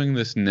you showing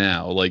this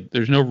now? Like,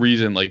 there's no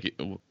reason. Like,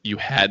 you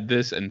had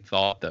this and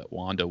thought that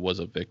Wanda was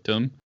a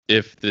victim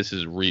if this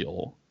is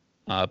real.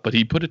 But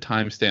he put a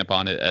timestamp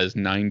on it as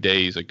 9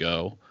 days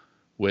ago,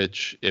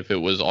 which if it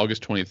was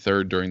August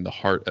 23rd during the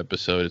Heart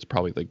episode, it's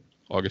probably like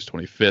August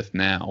 25th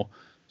now.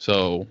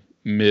 So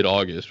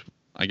mid-August,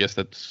 I guess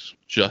that's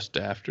just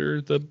after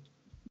the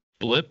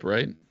blip,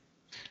 right?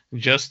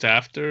 Just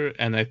after,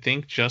 and I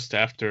think just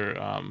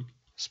after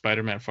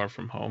Spider-Man Far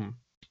From Home,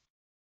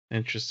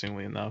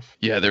 interestingly enough.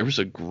 Yeah, there was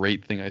a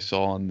great thing I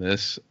saw on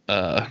this.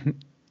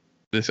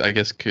 This, I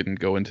guess, couldn't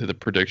go into the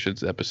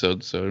predictions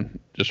episode, so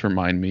just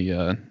remind me,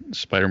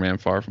 Spider-Man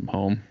Far From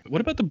Home.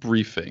 What about the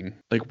briefing?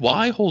 Like,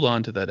 why hold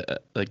on to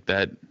that,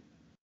 that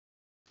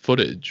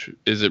footage?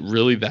 Is it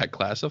really that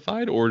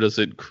classified, or does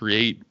it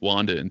create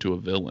Wanda into a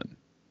villain?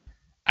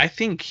 I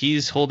think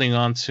he's holding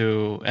on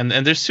to, and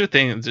there's two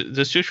things.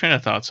 There's two train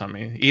of thoughts on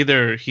me.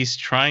 Either he's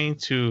trying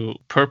to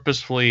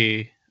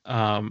purposefully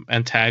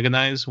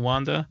antagonize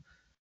Wanda,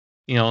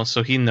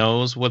 so he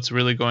knows what's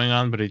really going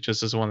on, but he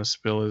just doesn't want to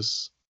spill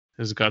his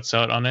guts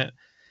out on it,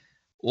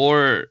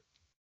 or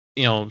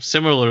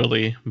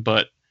similarly.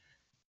 But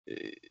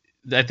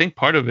I think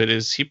part of it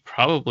is he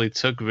probably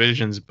took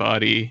Vision's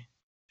body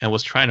and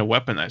was trying to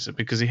weaponize it,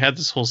 because he had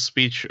this whole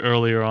speech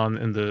earlier on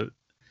in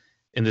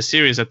the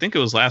series. I think it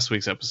was last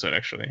week's episode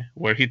actually,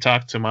 where he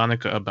talked to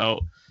Monica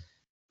about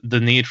the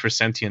need for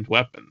sentient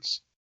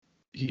weapons.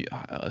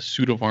 A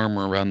suit of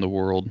armor around the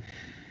world.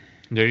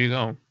 There you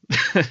go.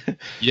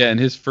 Yeah, and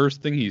his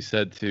first thing he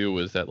said too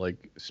was that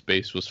like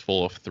space was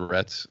full of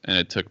threats, and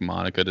it took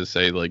Monica to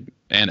say like,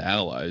 and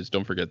allies,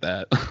 don't forget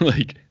that.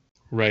 Like,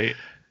 right.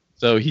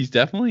 So he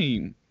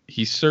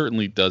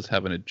certainly does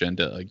have an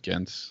agenda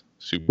against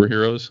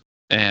superheroes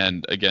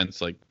and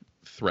against like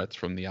threats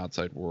from the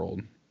outside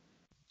world.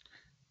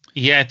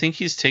 Yeah, I think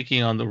he's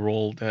taking on the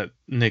role that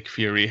Nick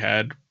Fury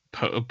had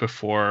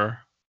before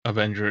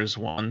Avengers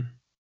 1.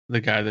 The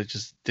guy that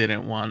just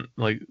didn't want,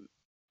 like,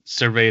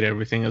 surveyed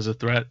everything as a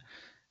threat,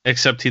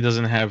 except he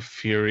doesn't have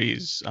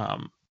Fury's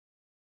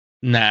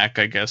knack,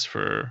 I guess,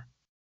 for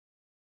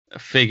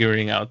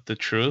figuring out the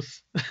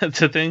truth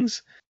to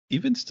things.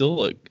 Even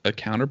still, a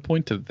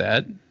counterpoint to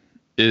that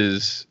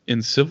is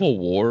in Civil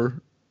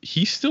War,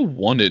 he still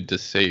wanted to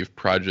save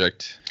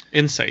Project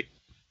Insight.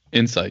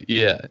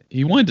 Yeah,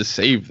 he wanted to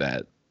save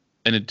that,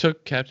 and it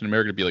took Captain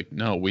America to be like,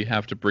 no, we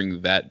have to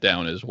bring that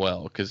down as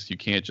well, because you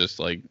can't just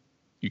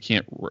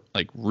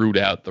root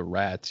out the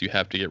rats. You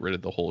have to get rid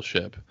of the whole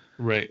ship.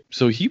 Right.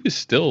 So he was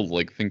still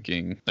like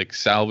thinking like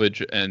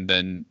salvage and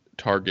then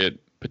target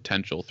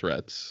potential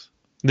threats.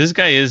 This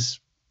guy is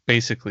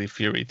basically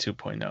Fury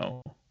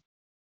 2.0.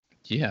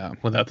 Yeah,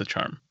 without the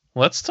charm.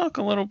 Let's talk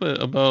a little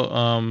bit about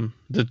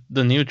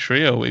the new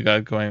trio we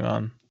got going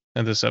on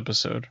in this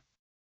episode.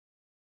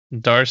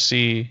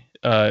 Darcy,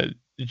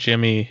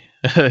 Jimmy,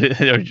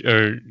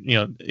 or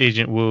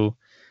Agent Woo,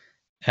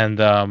 and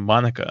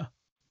Monica.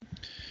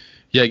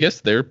 Yeah, I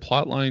guess their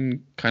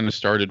plotline kind of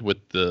started with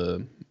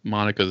the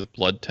Monica's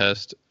blood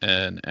test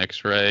and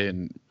X-ray,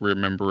 and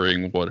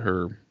remembering what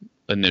her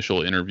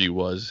initial interview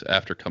was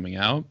after coming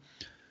out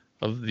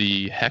of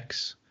the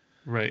Hex.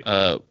 Right.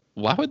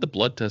 Why would the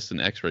blood test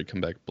and X-ray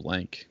come back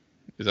blank?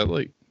 Is that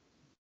like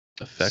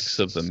effects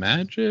of the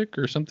magic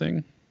or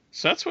something?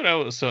 So that's what I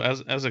was. So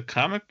as a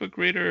comic book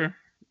reader,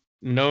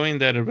 knowing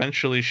that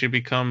eventually she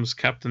becomes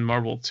Captain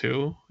Marvel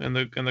 2 in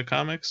the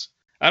comics,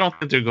 I don't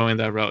think they're going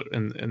that route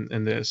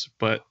in this,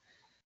 but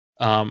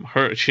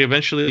she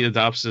eventually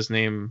adopts this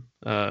name,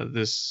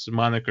 this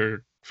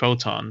moniker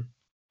Photon,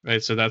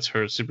 right? So that's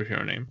her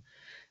superhero name.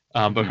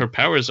 But her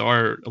powers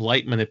are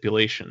light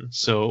manipulation.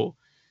 So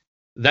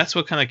that's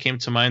what kind of came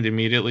to mind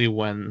immediately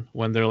when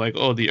they're like,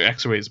 oh, the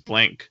X-ray is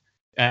blank.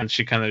 And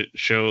she kind of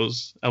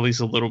shows at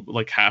least a little,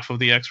 like half of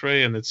the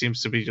X-ray, and it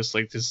seems to be just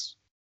like this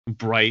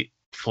bright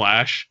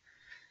flash.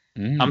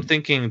 I'm Mm.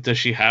 thinking, does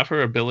she have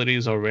her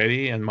abilities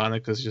already, and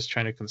Monica's just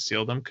trying to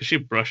conceal them because she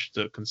brushed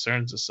the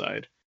concerns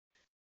aside,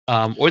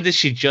 or did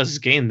she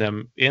just gain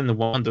them in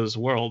Wanda's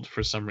world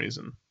for some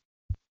reason?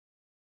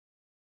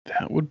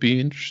 That would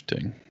be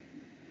interesting.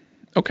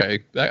 Okay,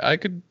 I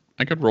could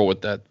roll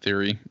with that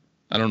theory.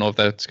 I don't know if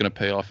that's going to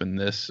pay off in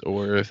this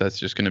or if that's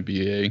just going to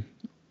be a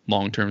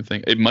long-term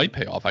thing. It might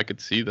pay off. I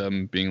could see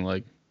them being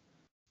like,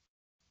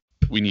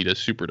 we need a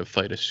super to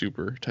fight a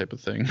super type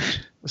of thing.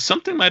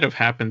 Something might have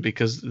happened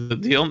because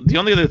the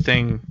only other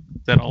thing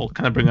that I'll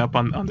kind of bring up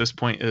on this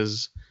point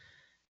is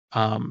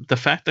the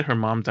fact that her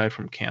mom died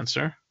from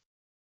cancer.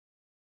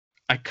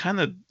 It kind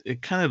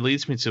of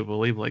leads me to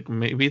believe like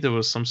maybe there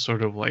was some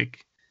sort of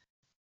like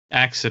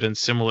accident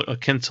similar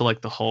akin to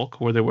like the Hulk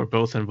where they were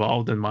both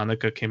involved and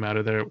Monica came out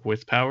of there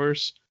with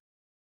powers,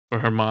 but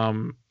her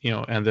mom,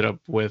 ended up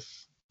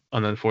with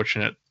an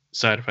unfortunate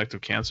side effect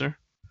of cancer.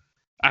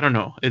 I don't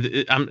know.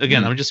 Hmm.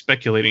 I'm just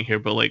speculating here,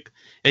 but like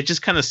it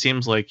just kind of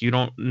seems like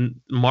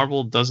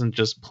Marvel doesn't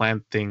just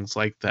plan things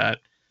like that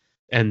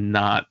and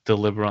not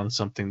deliver on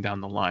something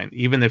down the line,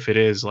 even if it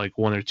is like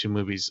one or two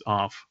movies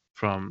off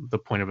from the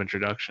point of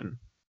introduction.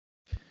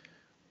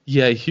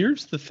 Yeah,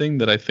 here's the thing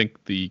that I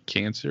think the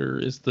cancer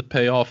is the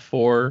payoff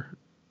for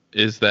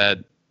is that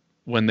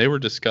when they were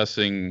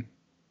discussing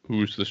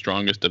who's the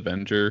strongest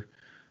Avenger,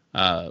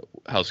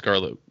 how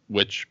Scarlet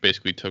Witch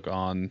basically took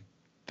on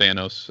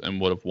Thanos and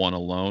would have won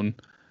alone.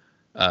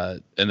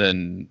 And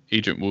then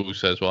Agent Wu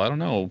says, "Well, I don't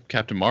know.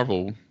 Captain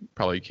Marvel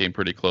probably came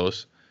pretty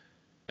close."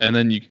 And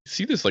then you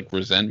see this like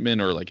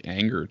resentment or like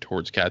anger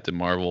towards Captain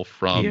Marvel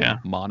from Yeah.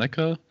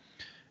 Monica,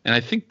 and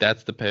I think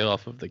that's the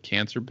payoff of the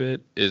cancer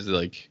bit is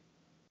like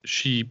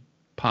she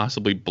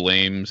possibly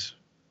blames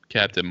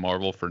Captain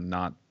Marvel for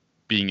not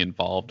being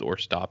involved or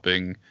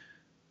stopping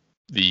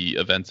the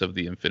events of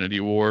the Infinity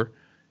War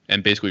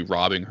and basically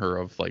robbing her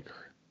of like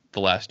the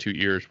last 2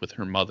 years with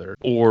her mother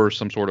or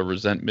some sort of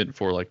resentment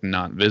for like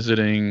not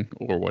visiting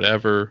or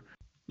whatever.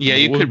 Yeah,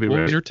 you could be What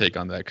was right. your take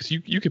on that? Because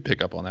you could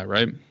pick up on that,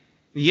 right?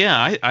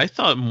 Yeah, I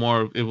thought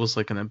more it was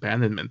like an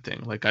abandonment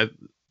thing.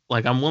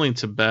 I'm willing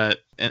to bet,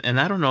 and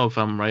I don't know if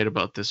I'm right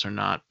about this or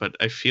not, but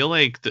I feel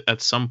like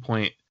at some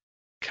point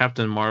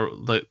Captain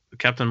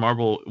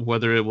Marvel,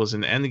 whether it was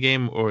in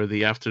Endgame or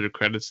the after the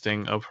credits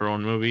thing of her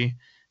own movie,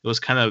 it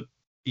was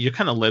you're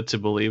kind of led to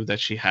believe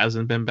that she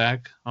hasn't been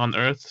back on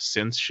Earth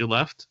since she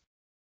left.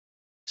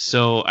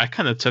 So I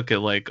kind of took it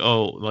like,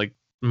 oh, like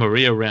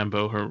Maria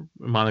Rambeau, her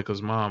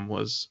Monica's mom,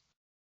 was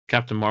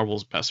Captain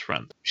Marvel's best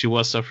friend. She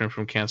was suffering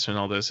from cancer and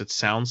all this. It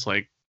sounds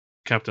like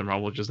Captain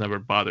Marvel just never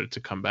bothered to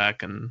come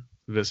back and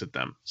visit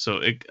them.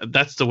 So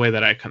that's the way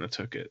that I kind of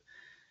took it.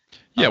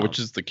 Yeah, Um, which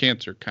is the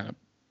cancer kind of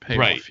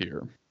right. payoff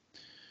here.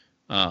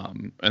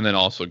 And then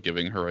also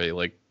giving her a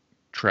like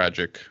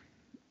tragic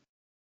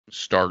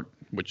start,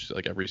 which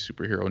like every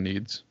superhero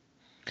needs.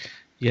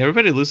 Yeah,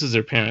 everybody loses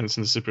their parents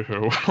in the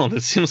superhero world.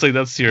 It seems like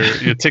that's your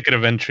ticket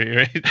of entry,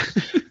 right?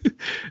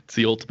 It's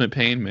the ultimate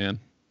pain, man.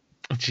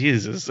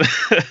 Jesus.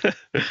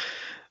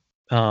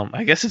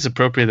 I guess it's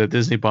appropriate that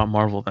Disney bought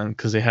Marvel then,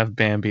 because they have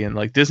Bambi, and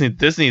like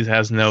Disney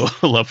has no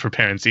love for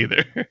parents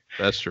either.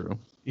 That's true.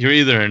 You're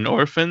either an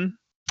orphan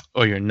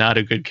or you're not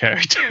a good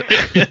character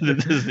in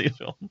the Disney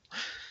film.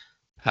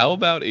 How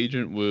about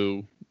Agent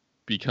Wu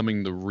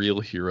becoming the real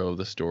hero of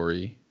the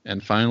story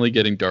and finally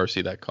getting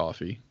Darcy that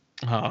coffee?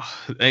 Oh,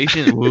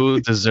 Agent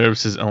Wu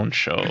deserves his own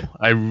show.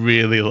 I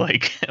really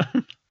like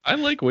him. I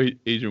like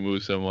Agent Wu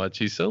so much.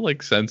 He's so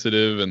like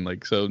sensitive and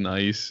like so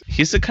nice.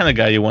 He's the kind of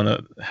guy you want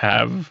to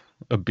have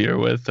a beer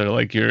with, or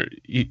like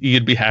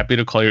you'd be happy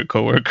to call your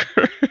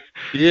coworker.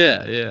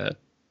 Yeah, yeah.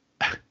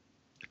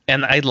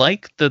 And I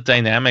like the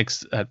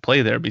dynamics at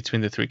play there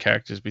between the three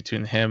characters,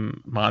 between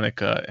him,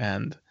 Monica,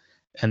 and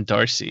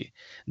Darcy.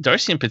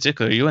 Darcy in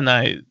particular, you and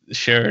I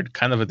shared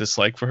kind of a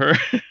dislike for her.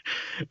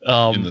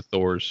 In the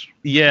Thors.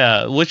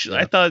 Yeah, which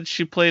I Yeah. thought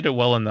she played it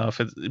well enough.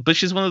 But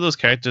she's one of those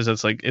characters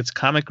that's like it's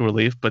comic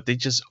relief, but they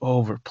just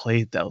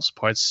overplayed those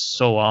parts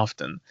so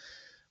often.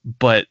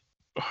 But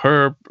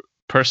her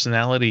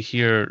personality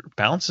here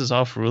bounces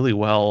off really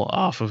well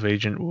off of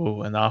Agent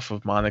Wu and off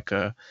of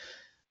Monica.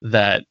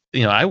 That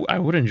I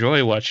would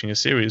enjoy watching a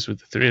series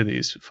with the three of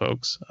these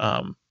folks,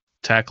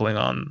 tackling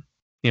on.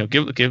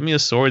 Give me a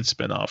sword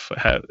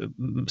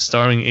spinoff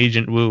starring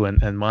Agent Wu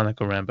and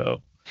Monica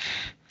Rambeau.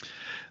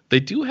 They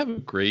do have a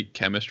great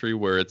chemistry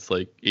where it's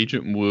like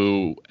Agent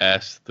Wu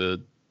asks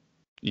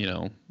you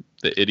know,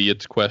 the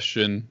idiot's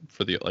question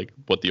for the like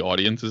what the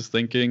audience is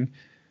thinking.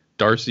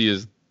 Darcy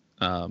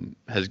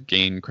has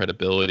gained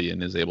credibility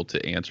and is able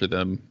to answer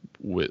them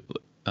with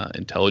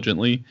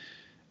intelligently,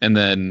 and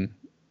then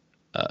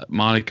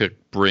Monica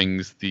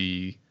brings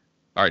the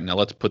all right. Now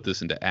let's put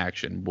this into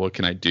action. What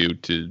can I do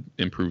to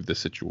improve the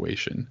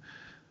situation?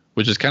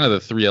 Which is kind of the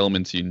three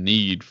elements you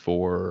need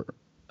for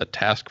a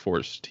task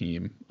force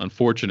team.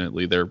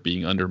 Unfortunately, they're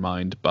being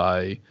undermined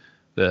by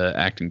the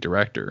acting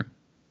director.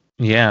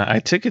 Yeah, I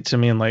took it to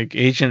mean like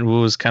Agent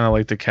Wu is kind of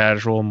like the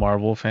casual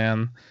Marvel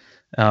fan,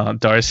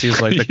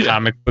 Darcy's like the Yeah.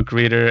 comic book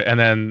reader, and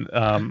then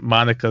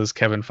Monica's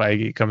Kevin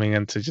Feige coming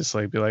in to just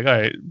like be like, all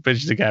right,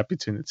 bridge the gap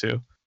between the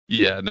two.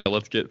 Yeah, no,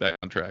 let's get back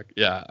on track.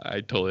 Yeah,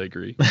 I totally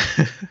agree.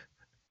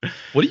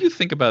 What do you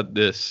think about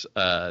this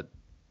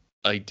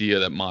idea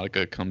that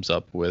Monica comes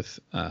up with?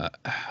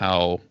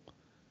 How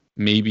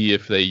maybe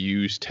if they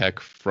use tech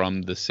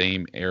from the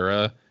same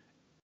era,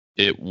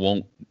 it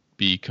won't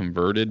be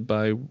converted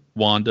by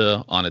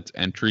Wanda on its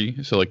entry.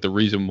 So like the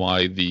reason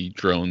why the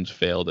drones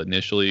failed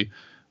initially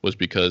was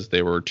because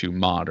they were too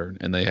modern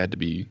and they had to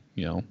be,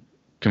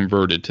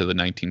 converted to the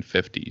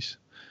 1950s.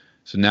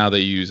 So now they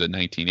use a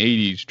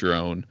 1980s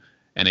drone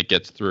and it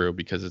gets through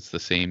because it's the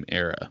same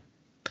era.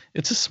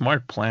 It's a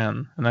smart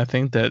plan, and I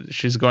think that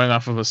she's going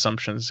off of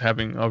assumptions,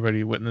 having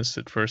already witnessed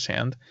it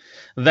firsthand.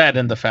 That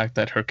and the fact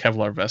that her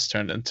Kevlar vest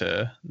turned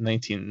into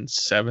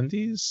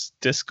 1970s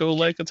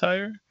disco-like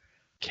attire.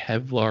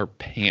 Kevlar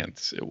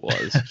pants it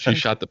was. She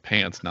shot the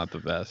pants, not the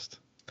vest.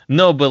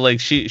 No, but like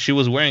she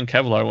was wearing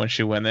Kevlar when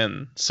she went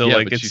in, so Yeah,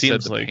 like but it she said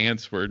seems the like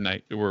pants were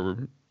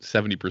 70%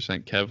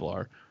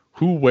 Kevlar.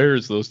 Who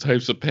wears those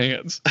types of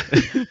pants?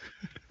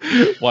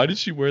 Why did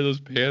she wear those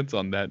pants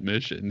on that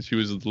mission? She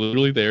was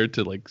literally there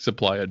to like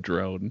supply a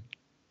drone.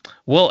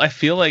 Well, I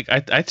feel like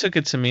I took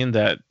it to mean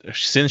that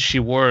since she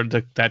wore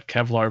that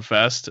Kevlar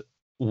vest,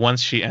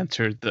 once she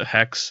entered the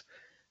Hex,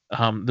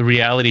 the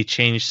reality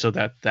changed so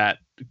that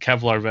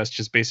Kevlar vest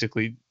just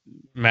basically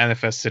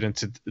manifested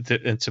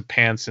into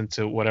pants,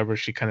 into whatever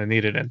she kind of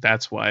needed, and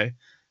that's why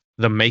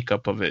the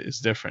makeup of it is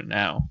different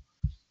now.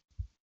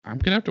 I'm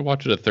gonna have to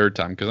watch it a third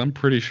time because I'm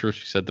pretty sure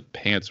she said the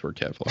pants were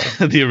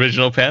Kevlar. The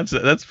original pants,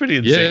 that's pretty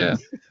insane.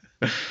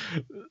 Yeah.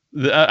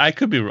 I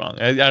could be wrong.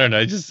 I don't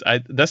know.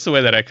 That's the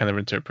way that I kind of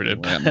interpret it.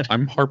 Well,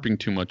 I'm harping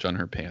too much on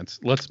her pants.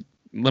 I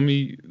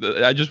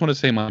just want to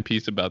say my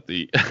piece about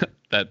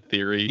that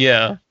theory.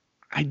 Yeah.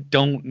 I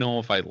don't know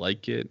if I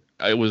like it.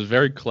 It was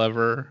very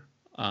clever,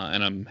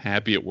 and I'm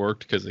happy it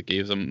worked because it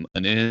gave them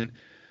an in.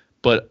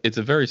 But it's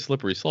a very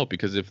slippery slope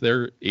because if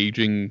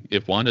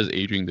Wanda's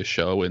aging the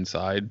show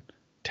inside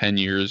 10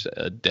 years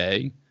a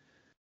day,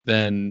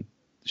 then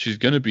she's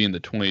going to be in the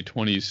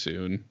 2020s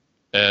soon.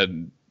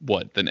 And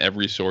then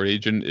every sword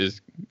agent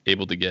is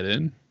able to get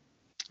in?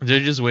 They're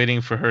just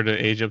waiting for her to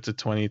age up to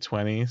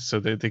 2020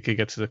 so that they could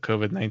get to the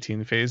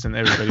COVID-19 phase and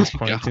everybody's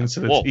quarantined, so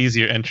that's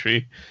easier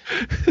entry.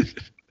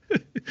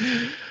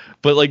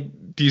 But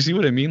like, do you see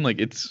what I mean?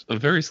 Like, it's a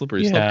very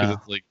slippery slope because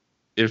it's like,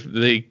 if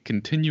they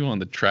continue on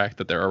the track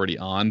that they're already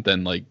on,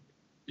 then like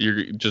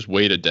you're just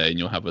wait a day and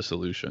you'll have a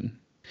solution.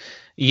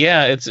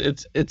 Yeah, it's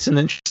an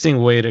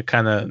interesting way to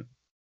kind of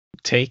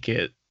take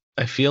it.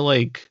 I feel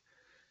like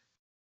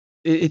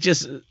it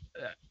just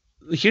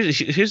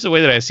here's the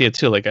way that I see it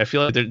too. Like I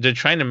feel like they're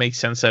trying to make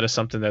sense out of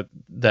something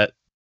that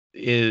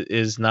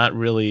is not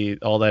really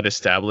all that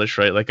established,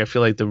 right? Like I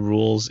feel like the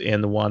rules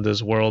in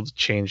Wanda's world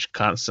change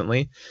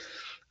constantly.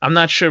 I'm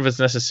not sure if it's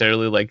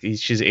necessarily like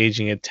she's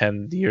aging at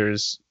 10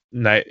 years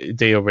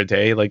day over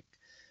day. Like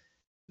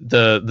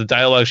the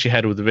dialogue she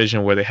had with the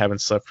Vision where they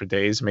haven't slept for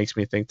days makes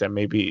me think that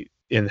maybe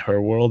in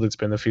her world it's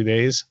been a few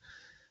days.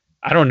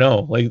 I don't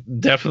know. Like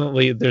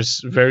definitely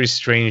there's very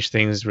strange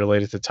things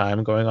related to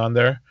time going on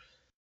there.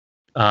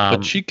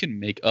 But she can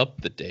make up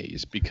the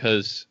days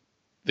because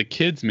the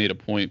kids made a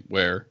point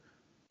where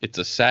it's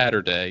a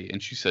Saturday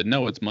and she said,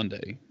 no, it's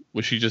Monday.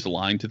 Was she just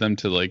lying to them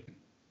to like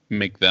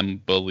make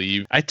them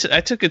believe? I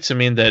took it to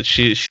mean that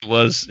she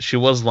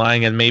was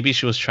lying, and maybe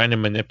she was trying to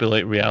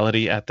manipulate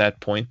reality at that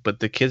point, but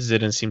the kids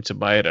didn't seem to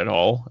buy it at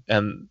all.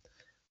 And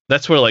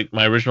that's where like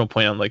my original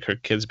point on like her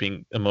kids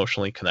being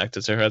emotionally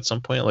connected to her at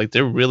some point, like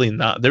they're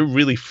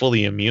really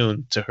fully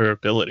immune to her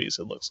abilities,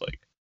 it looks like.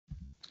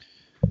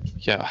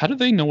 Yeah, how do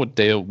they know what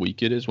day of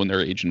week it is when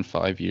they're aging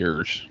 5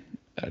 years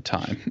at a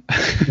time?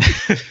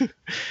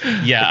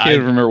 Yeah, I can't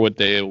remember what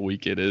day of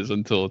week it is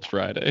until it's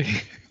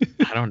Friday.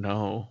 I don't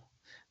know.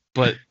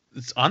 But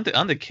it's on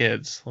the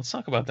kids. Let's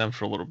talk about them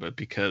for a little bit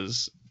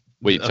because.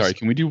 Wait, sorry.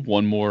 Can we do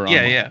one more on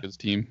Monica's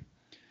team?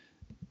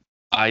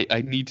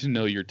 I need to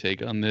know your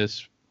take on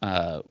this.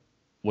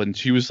 When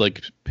she was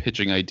like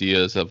pitching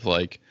ideas of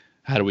like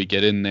how do we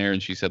get in there,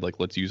 and she said like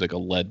let's use like a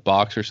lead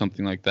box or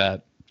something like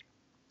that,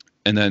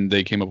 and then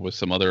they came up with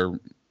some other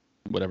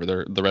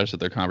the rest of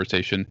their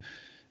conversation,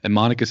 and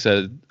Monica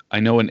said, "I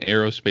know an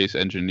aerospace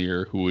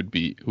engineer who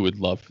would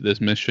love this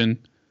mission."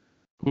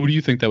 Who do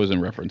you think that was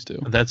in reference to?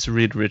 That's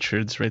Reed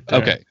Richards right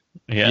there. Okay.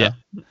 Yeah.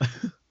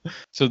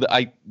 So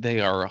they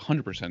are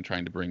 100%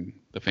 trying to bring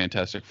the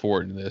Fantastic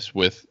Four into this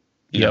with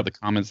you know the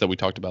comments that we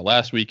talked about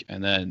last week,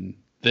 and then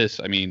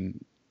this. I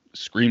mean,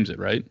 screams it,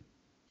 right?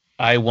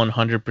 I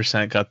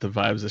 100% got the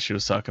vibes that she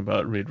was talking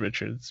about Reed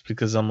Richards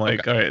because I'm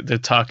like, all right, they're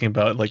talking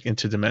about like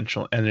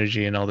interdimensional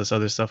energy and all this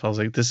other stuff. I was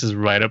like, this is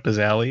right up his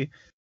alley.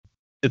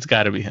 It's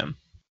got to be him.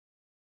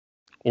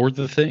 Or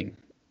the Thing.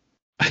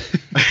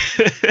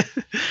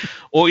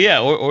 Or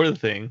the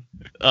Thing.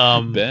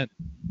 Ben.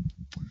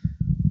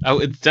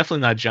 It's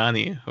definitely not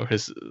Johnny or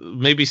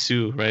maybe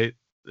Sue, right?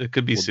 It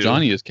could be Sue.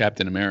 Johnny is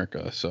Captain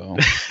America, so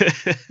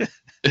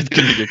it's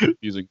gonna get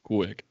confusing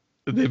quick.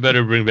 They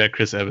better bring back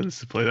Chris Evans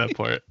to play that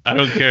part. I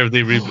don't care if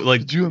they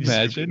Did you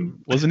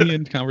imagine? Wasn't he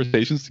in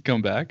conversations to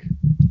come back?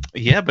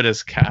 Yeah, but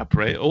as Cap,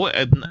 right? Oh,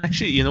 and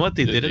actually, you know what?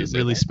 They Did they didn't say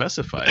really that?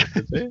 specify,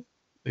 did they?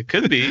 It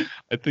could be.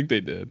 I think they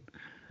did,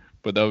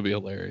 but that would be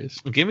hilarious.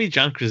 Give me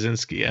John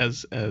Krasinski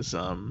as Reed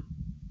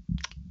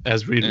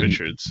And-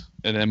 Richards.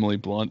 And Emily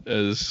Blunt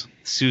as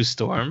Sue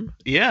Storm.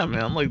 Yeah,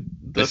 man. Like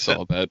I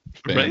saw that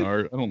fan right?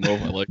 art. I don't know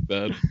if I like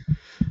that.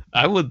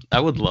 I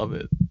would love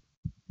it.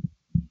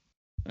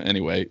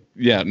 Anyway,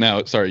 yeah.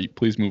 Now, sorry.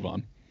 Please move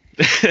on.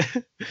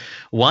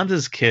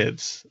 Wanda's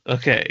kids.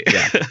 Okay.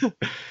 Yeah.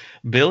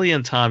 Billy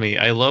and Tommy.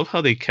 I love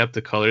how they kept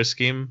the color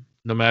scheme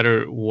no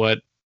matter what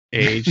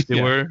age they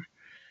Yeah. were.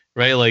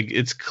 Right? Like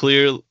it's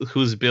clear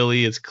who's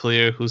Billy, it's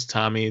clear who's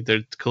Tommy.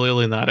 They're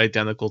clearly not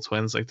identical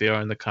twins like they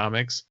are in the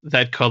comics.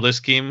 That color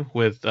scheme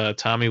with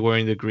Tommy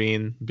wearing the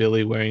green,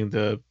 Billy wearing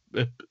the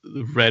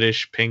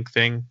reddish pink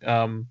thing,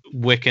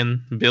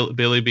 Wiccan,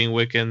 Billy being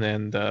Wiccan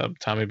and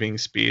Tommy being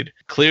Speed.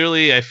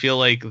 Clearly, I feel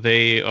like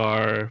they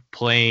are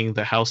playing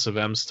the House of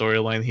M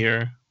storyline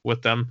here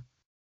with them.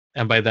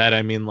 And by that,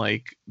 I mean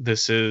like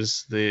this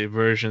is the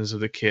versions of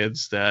the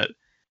kids that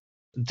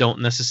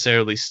don't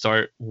necessarily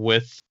start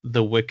with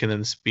the Wiccan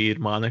and Speed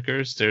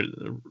monikers,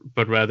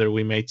 but rather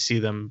we might see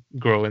them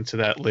grow into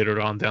that later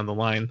on down the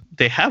line.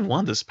 They have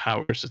Wanda's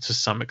powers to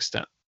some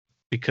extent,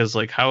 because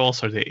like how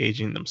else are they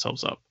aging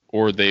themselves up?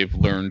 Or they've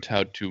learned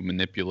how to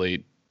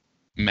manipulate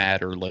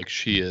matter like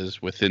she is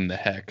within the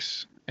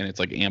hex, and it's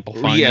like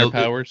amplifying their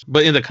powers.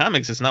 But in the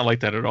comics, it's not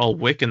like that at all.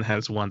 Wiccan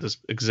has Wanda's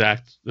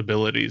exact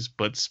abilities,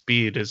 but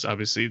Speed is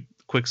obviously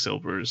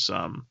Quicksilver's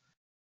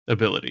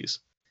abilities.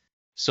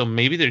 So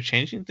maybe they're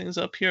changing things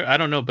up here. I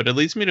don't know, but it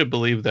leads me to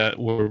believe that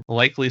we're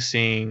likely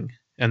seeing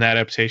an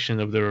adaptation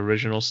of their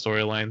original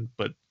storyline,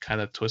 but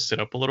kind of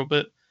twisted up a little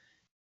bit.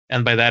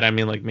 And by that, I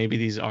mean like maybe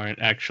these aren't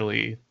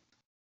actually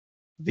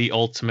the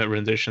ultimate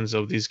renditions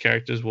of these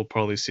characters. We'll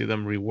probably see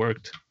them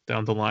reworked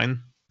down the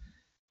line.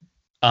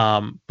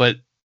 But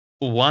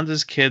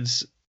Wanda's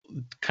kids,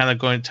 kind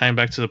of tying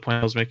back to the point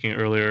I was making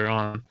earlier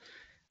on,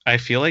 I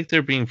feel like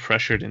they're being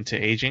pressured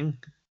into aging.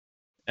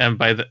 And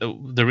by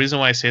the reason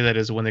why I say that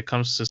is when it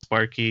comes to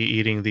Sparky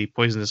eating the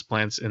poisonous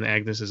plants in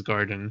Agnes's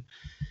garden,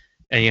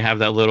 and you have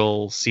that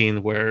little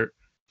scene where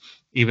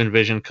even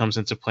Vision comes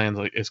into play and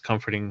like is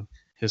comforting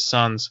his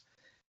sons.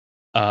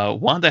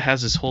 Wanda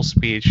has this whole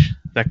speech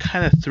that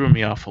kind of threw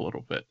me off a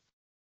little bit.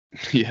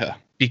 Yeah.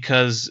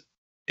 Because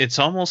it's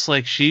almost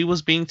like she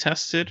was being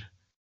tested,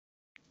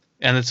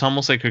 and it's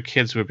almost like her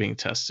kids were being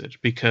tested,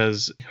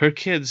 because her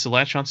kids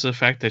latch onto the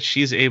fact that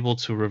she's able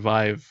to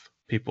revive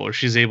people, or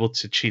she's able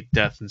to cheat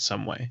death in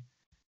some way.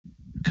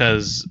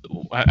 Because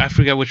I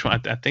forget which one.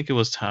 I think it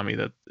was Tommy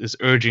that is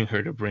urging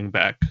her to bring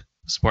back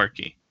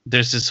Sparky.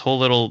 There's this whole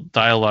little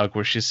dialogue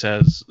where she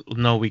says,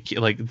 "No, we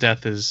can't, like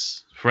death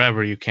is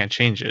forever. You can't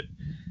change it.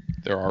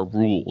 There are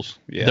rules."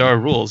 Yeah. There are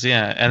rules,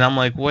 yeah. And I'm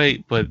like,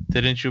 wait, but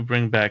didn't you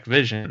bring back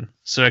Vision?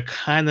 So it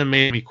kind of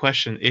made me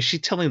question: is she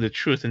telling the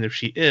truth? And if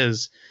she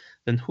is,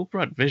 then who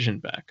brought Vision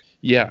back?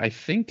 Yeah, I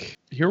think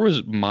here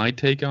was my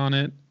take on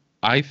it.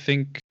 I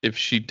think if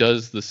she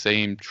does the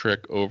same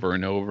trick over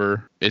and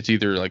over, it's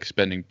either like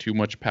spending too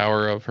much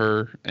power of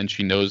her, and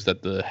she knows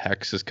that the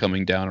hex is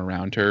coming down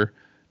around her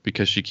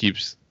because she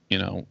keeps,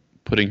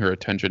 putting her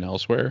attention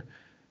elsewhere.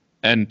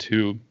 And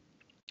to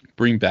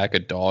bring back a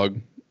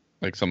dog,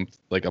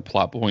 like a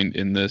plot point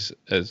in this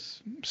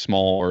as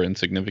small or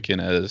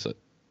insignificant as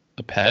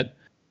a pet,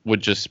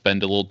 would just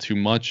spend a little too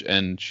much,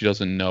 and she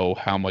doesn't know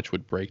how much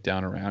would break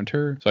down around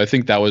her. So I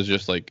think that was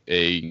just like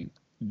a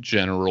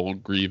general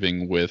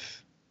grieving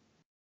with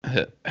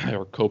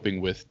or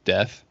coping with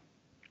death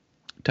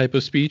type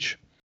of speech.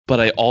 But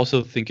I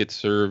also think it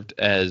served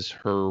as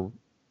her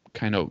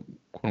kind of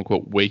quote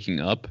unquote waking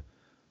up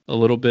a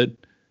little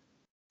bit,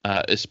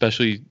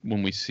 especially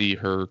when we see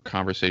her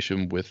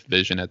conversation with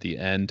Vision at the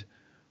end,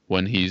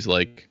 when he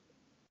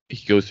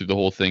goes through the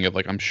whole thing of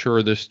like, I'm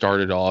sure this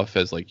started off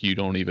as like, you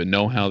don't even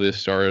know how this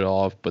started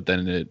off, but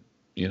then it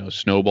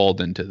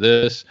snowballed into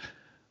this.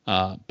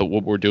 But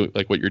what we're doing,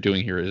 like what you're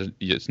doing here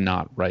is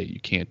not right. You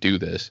can't do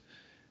this.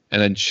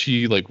 And then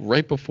she, like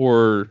right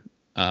before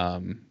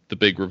the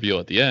big reveal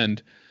at the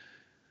end,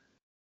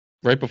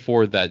 right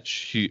before that,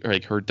 she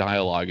like her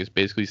dialogue is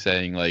basically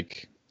saying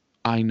like,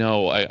 I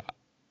know,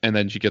 and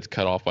then she gets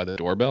cut off by the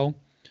doorbell.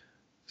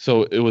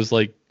 So it was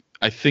like,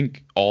 I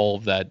think all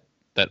of that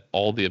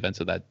all the events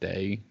of that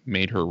day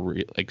made her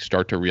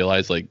start to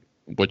realize like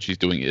what she's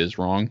doing is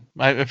wrong.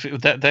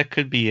 That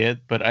could be it,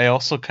 but I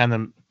also kind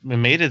of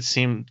made it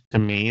seem to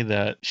me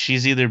that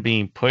she's either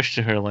being pushed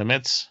to her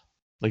limits,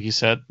 like you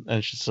said,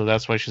 and so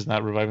that's why she's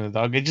not reviving the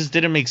dog. It just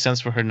didn't make sense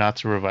for her not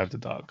to revive the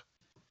dog.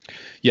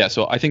 Yeah,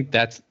 so I think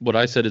that's what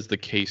I said is the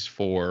case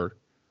for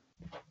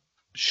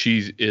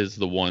she is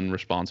the one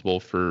responsible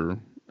for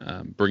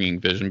bringing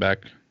Vision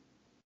back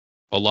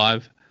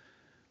alive,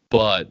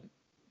 but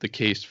the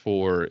case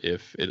for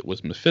if it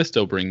was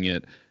Mephisto bringing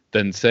it,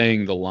 then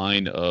saying the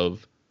line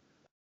of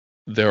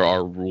there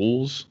are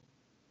rules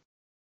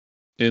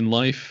in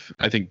life,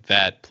 I think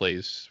that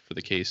plays for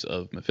the case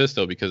of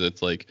Mephisto because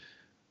it's like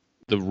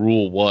the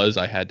rule was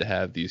I had to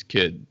have these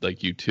kids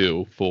like you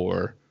two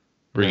for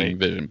bringing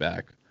Right. Vision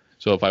back.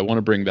 So if I want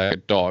to bring back a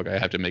dog, I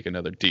have to make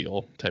another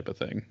deal type of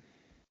thing.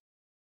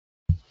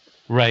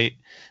 Right.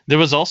 There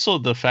was also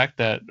the fact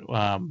that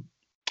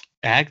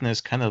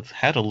Agnes kind of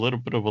had a little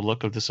bit of a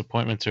look of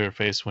disappointment to her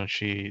face when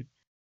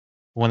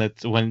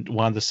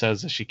Wanda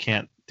says that she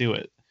can't do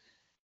it.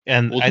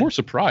 And Well, it's more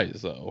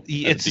surprise though at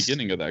the it's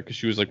beginning of that because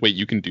she was like, "Wait,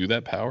 you can do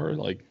that power?"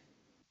 Like,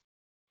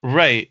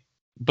 right.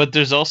 But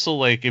there's also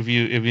like if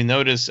you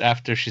notice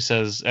after she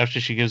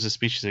gives the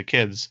speech to the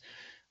kids,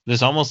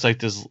 there's almost like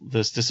this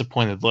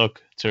disappointed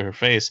look to her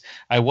face.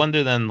 I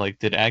wonder then, like,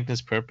 did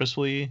Agnes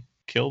purposely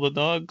kill the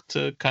dog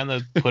to kind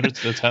of put it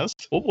to the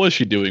test? what was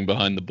she doing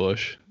behind the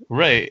bush?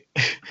 Right.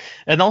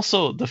 And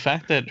also the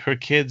fact that her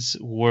kids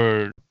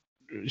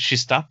she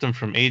stopped them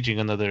from aging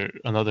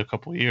another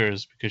couple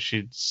years because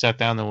she sat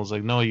down and was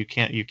like, no, you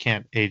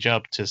can't age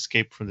up to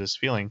escape from this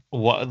feeling.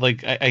 What,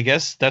 like, I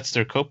guess that's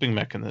their coping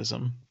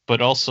mechanism.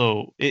 But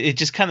also it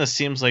just kind of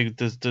seems like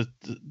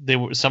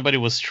somebody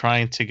was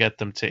trying to get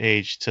them to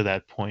age to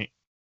that point.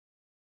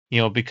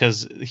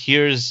 Because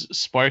here's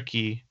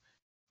Sparky,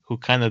 who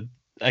kind of,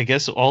 I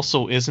guess,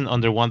 also isn't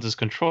under Wanda's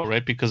control,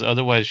 right? Because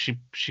otherwise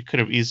she could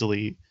have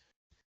easily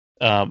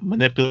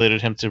manipulated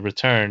him to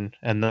return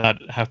and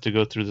not have to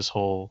go through this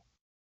whole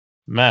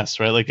mess,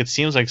 right? Like, it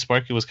seems like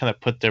Sparky was kind of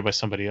put there by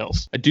somebody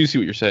else. I do see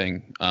what you're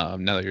saying. Now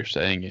that you're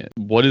saying it,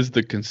 what is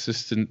the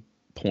consistent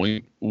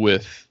point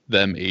with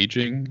them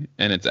aging?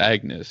 And it's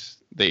Agnes.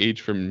 They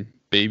age from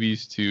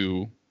babies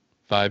to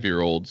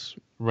 5-year-olds.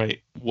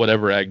 Right.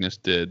 Whatever Agnes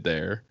did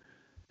there,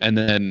 and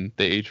then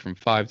they age from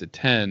 5 to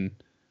 10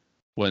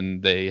 when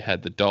they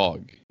had the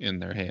dog in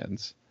their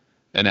hands.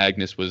 And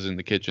Agnes was in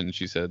the kitchen.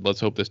 She said,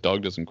 "Let's hope this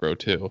dog doesn't grow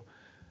too."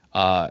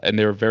 And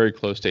they were very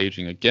close to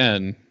aging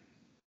again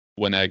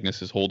when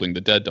Agnes is holding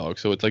the dead dog.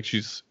 So it's like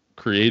she's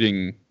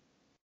creating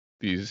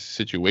these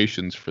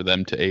situations for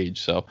them to age.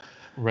 So,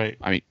 Right.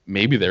 I mean,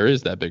 maybe there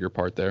is that bigger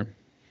part there.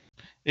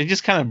 It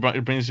just kind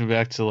of brings me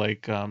back to,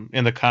 like,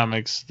 in the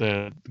comics,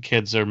 the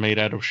kids are made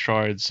out of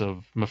shards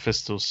of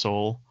Mephisto's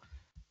soul.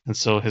 And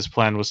so his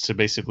plan was to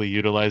basically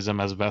utilize them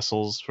as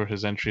vessels for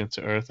his entry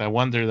into Earth. I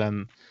wonder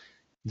then,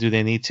 do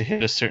they need to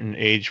hit a certain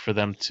age for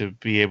them to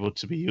be able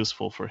to be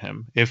useful for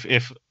him?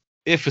 If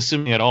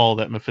assuming at all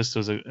that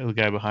Mephisto's the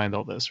guy behind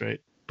all this,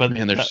 right? But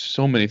Man, there's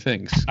so many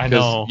things. I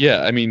know.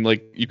 Yeah, I mean,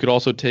 like, you could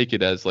also take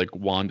it as like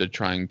Wanda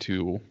trying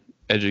to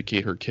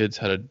educate her kids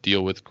how to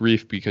deal with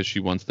grief because she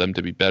wants them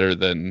to be better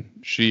than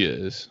she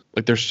is.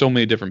 Like, there's so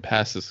many different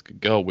paths this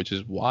could go, which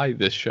is why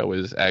this show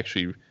is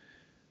actually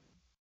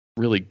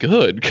really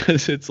good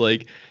because it's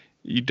like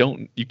you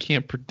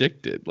can't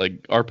predict it.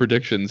 Like, our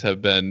predictions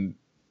have been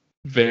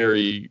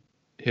very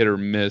hit or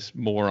miss,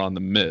 more on the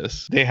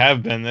miss. They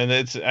have been, and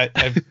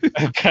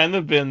I've kind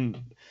of been.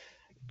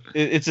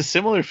 It's a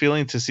similar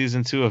feeling to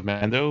season 2 of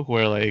Mando,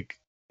 where, like,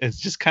 it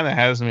just kind of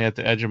has me at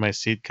the edge of my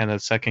seat, kind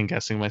of second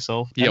guessing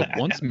myself. Yeah,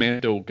 once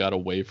Mando got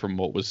away from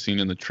what was seen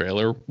in the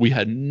trailer, we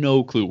had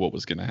no clue what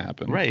was going to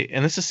happen. Right,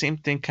 and it's the same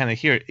thing kind of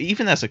here.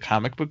 Even as a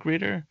comic book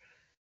reader,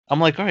 I'm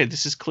like, all right,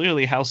 this is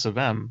clearly House of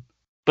M.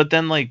 But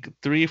then, like,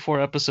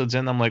 3-4 episodes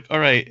in, I'm like, all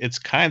right, it's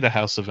kind of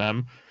House of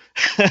M.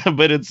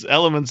 But it's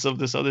elements of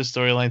this other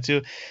storyline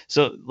too.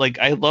 So, like,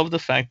 I love the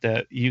fact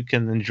that you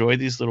can enjoy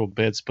these little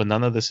bits, but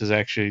none of this is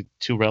actually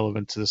too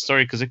relevant to the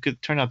story because it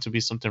could turn out to be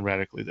something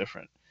radically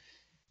different.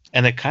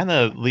 And it kind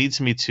of leads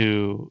me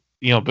to,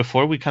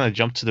 before we kind of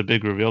jump to the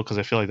big reveal, because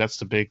I feel like that's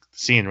the big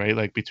scene, right?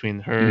 Like, between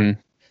her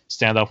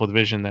standoff with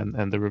Vision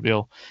and the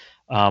reveal.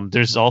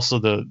 There's also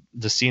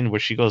the scene where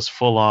she goes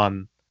full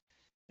on,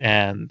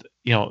 and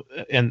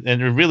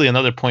and really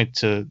another point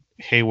to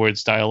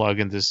Hayward's dialogue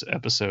in this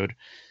episode.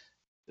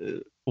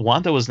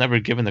 Wanda was never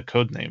given a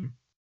code name,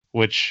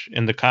 which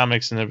in the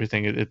comics and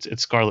everything,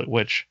 it's Scarlet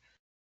Witch.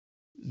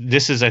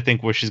 This is, I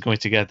think, where she's going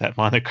to get that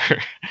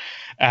moniker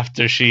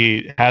after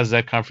she has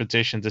that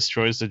confrontation,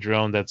 destroys the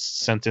drone that's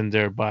sent in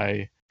there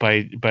by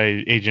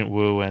Agent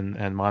Wu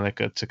and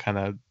Monica to kind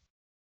of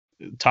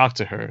talk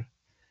to her.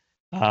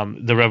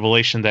 The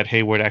revelation that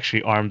Hayward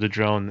actually armed the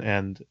drone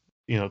and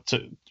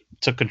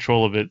took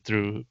control of it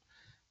through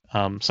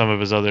some of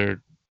his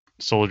other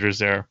soldiers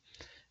there,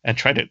 and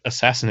tried to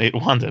assassinate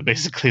Wanda,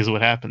 basically, is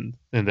what happened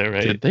in there,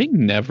 right? Did they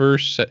never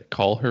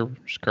call her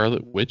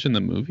Scarlet Witch in the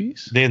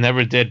movies? They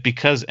never did,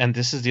 because, and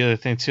this is the other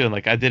thing too, and,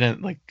 like, I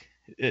didn't, like...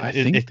 I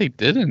think they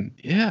didn't,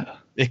 yeah.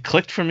 It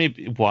clicked for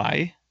me.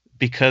 Why?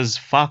 Because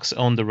Fox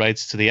owned the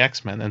rights to the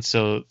X-Men, and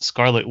so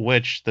Scarlet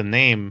Witch, the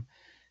name,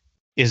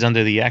 is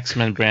under the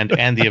X-Men brand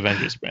and the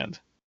Avengers brand.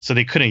 So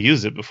they couldn't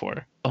use it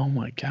before. Oh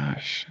my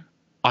gosh.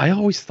 I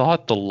always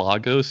thought the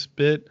Lagos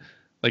bit,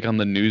 like on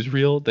the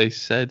newsreel, they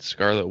said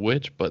Scarlet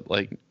Witch, but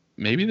like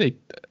maybe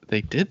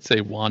they did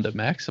say Wanda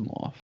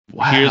Maximoff.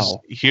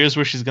 Wow. Here's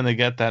where she's gonna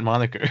get that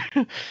moniker.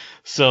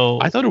 So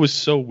I thought it was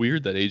so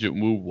weird that Agent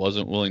Wu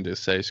wasn't willing to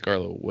say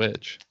Scarlet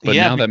Witch, but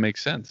yeah, now that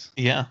makes sense.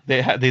 Yeah,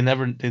 they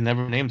never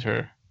named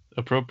her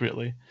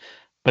appropriately,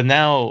 but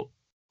now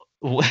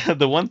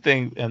the one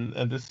thing, and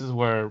this is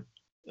where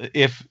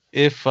if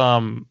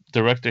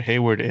director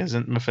Hayward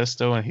isn't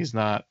Mephisto and he's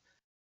not,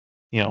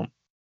 you know,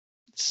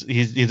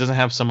 he doesn't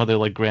have some other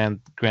like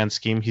grand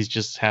scheme. He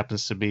just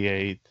happens to be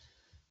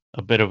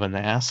a bit of an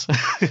ass.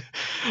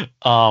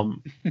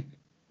 um,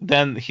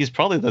 then he's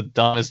probably the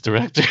dumbest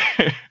director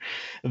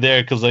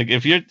there, because like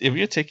if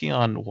you're taking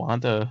on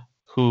Wanda,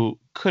 who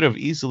could have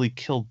easily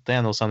killed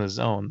Thanos on his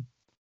own,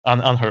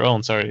 on her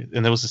own, sorry,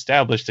 and it was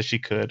established that she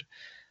could.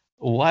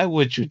 Why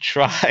would you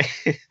try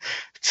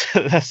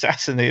to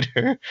assassinate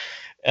her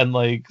and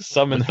like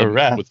summon her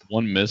wrath with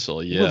one missile,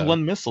 with yeah.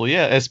 one missile?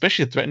 Yeah,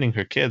 especially threatening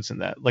her kids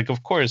and that. Like,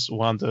 of course,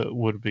 Wanda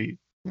would be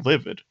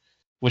livid,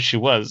 which she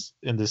was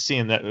in the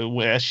scene that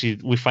as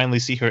we finally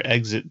see her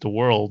exit the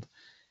world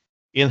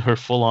in her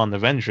full-on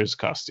Avengers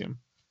costume.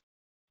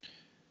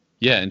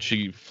 Yeah, and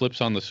she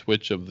flips on the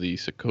switch of the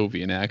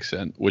Sokovian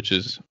accent, which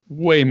is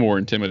way more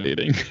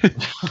intimidating.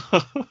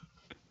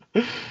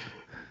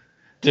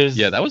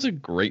 Yeah, that was a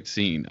great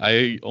scene.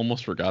 I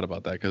almost forgot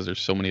about that because there's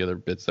so many other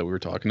bits that we were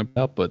talking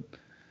about. But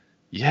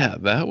yeah,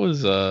 that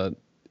was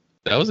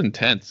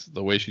intense.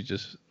 The way she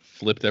just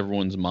flipped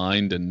everyone's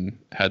mind and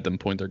had them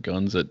point their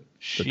guns at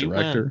the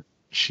director.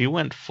 She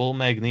went full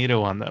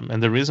Magneto on them,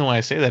 and the reason why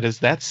I say that is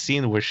that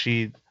scene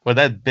or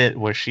that bit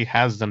where she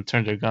has them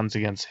turn their guns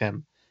against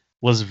him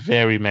was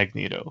very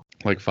Magneto.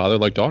 Like father,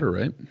 like daughter,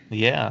 right?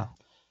 Yeah.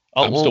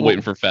 I'm still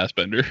waiting for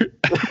Fassbender.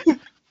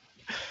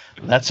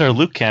 That's our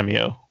Luke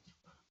cameo.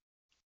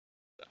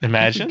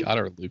 Imagine. We got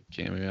our Luke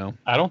cameo.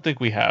 I don't think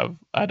we have.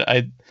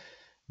 I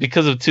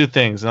because of two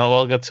things, and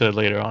I'll get to it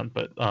later on.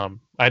 But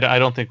I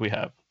don't think we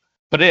have.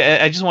 But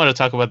I just wanted to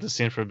talk about this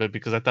scene for a bit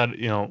because I thought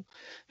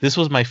this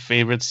was my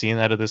favorite scene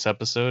out of this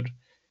episode.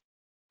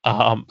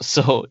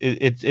 So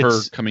it's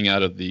her coming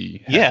out of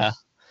the house.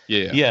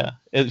 Yeah.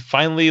 It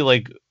finally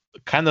like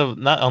kind of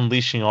not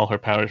unleashing all her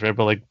powers, right?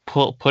 But like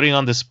putting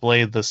on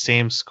display the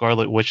same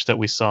Scarlet Witch that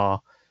we saw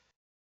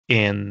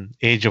in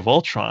Age of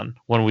Ultron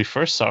when we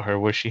first saw her,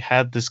 where she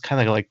had this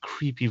kind of like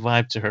creepy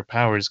vibe to her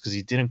powers because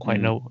you didn't quite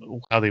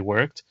know how they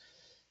worked.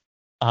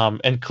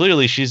 And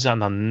clearly she's on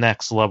the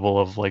next level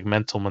of like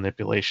mental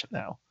manipulation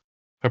now.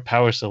 Her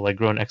powers have like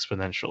grown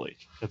exponentially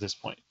at this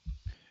point.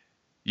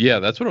 Yeah,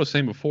 that's what I was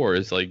saying before,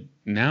 is like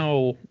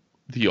now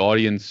the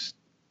audience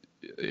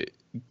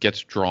gets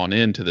drawn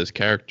into this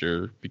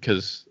character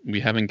because we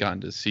haven't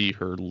gotten to see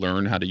her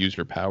learn how to use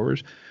her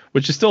powers,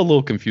 which is still a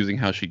little confusing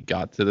how she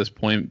got to this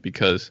point,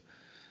 because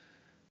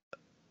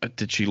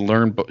did she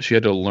learn? She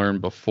had to learn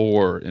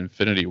before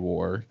Infinity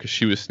War because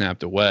she was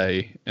snapped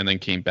away and then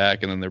came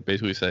back, and then they're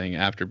basically saying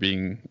after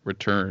being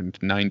returned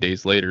 9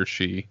 days later,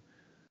 she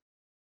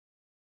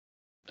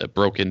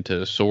broke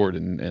into Sword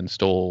and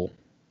stole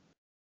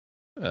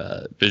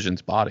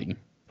Vision's body.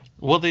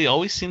 Well, they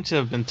always seem to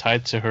have been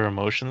tied to her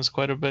emotions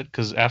quite a bit,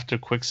 because after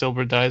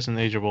Quicksilver dies in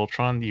Age of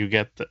Ultron, you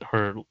get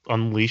her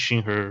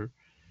unleashing her.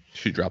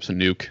 She drops a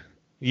nuke.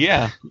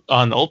 Yeah,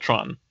 on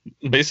Ultron,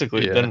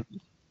 basically. Yeah. Then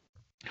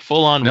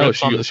full on. No,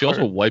 she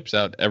also wipes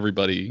out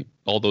everybody,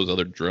 all those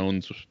other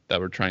drones that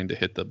were trying to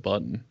hit the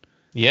button.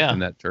 Yeah. In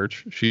that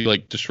church, she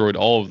like destroyed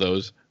all of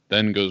those.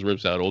 Then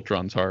rips out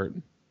Ultron's heart.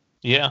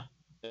 Yeah,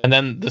 and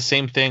then the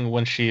same thing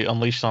when she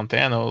unleashed on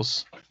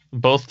Thanos.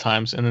 Both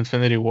times in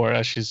Infinity War,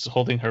 as she's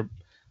holding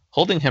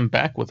him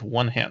back with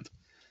one hand.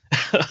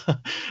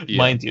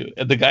 Mind you,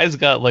 the guy's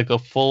got like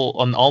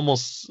an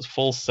almost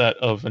full set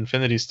of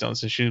Infinity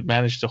Stones, and she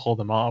managed to hold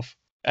him off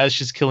as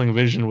she's killing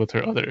Vision with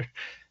her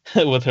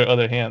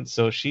other hand.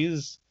 So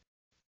she's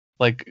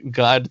like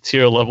god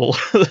tier level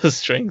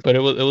strength. But it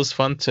was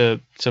fun to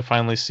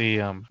finally see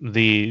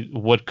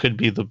what could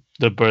be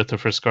the birth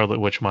of her Scarlet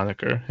Witch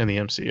moniker in the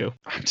MCU.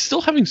 I'm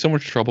still having so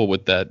much trouble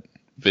with that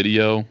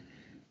video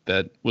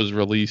that was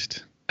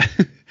released.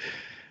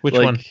 Which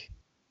one?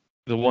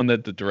 The one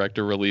that the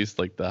director released,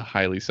 like the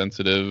highly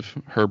sensitive,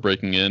 her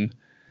breaking in.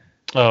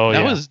 Oh,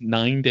 that was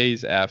 9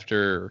 days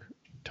after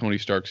Tony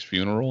Stark's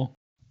funeral,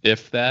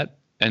 if that.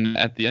 And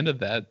at the end of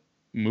that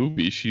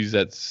movie, she's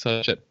at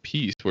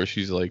peace, where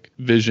she's like,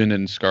 Vision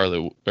and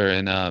Scarlett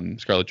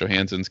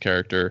Johansson's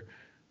character,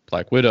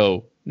 Black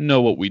Widow,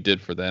 know what we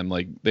did for them.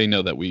 Like, they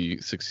know that we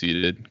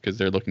succeeded because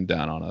they're looking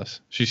down on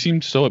us. She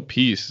seemed so at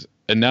peace.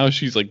 And now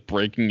she's like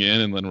breaking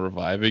in and then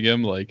reviving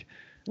him. Like,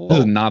 this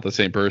is not the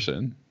same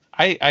person.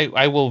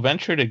 I will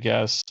venture to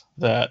guess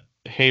that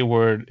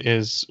Hayward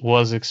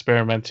was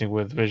experimenting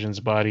with Vision's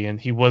body, and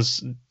he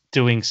was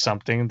doing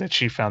something that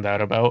she found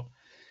out about,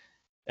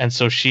 and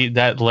so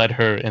that led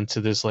her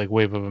into this like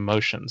wave of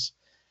emotions.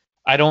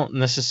 I don't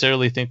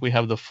necessarily think we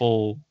have the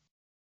full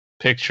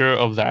picture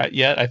of that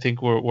yet. I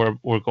think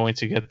we're going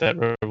to get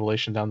that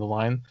revelation down the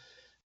line,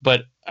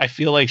 but I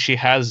feel like she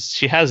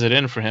has it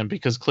in for him,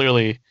 because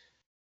clearly,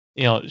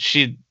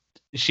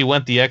 she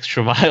went the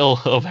extra mile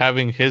of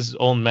having his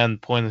own men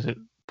point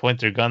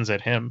their guns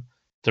at him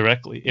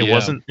directly.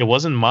 It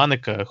wasn't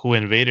Monica who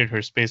invaded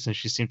her space and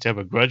she seemed to have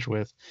a grudge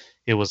with.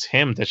 It was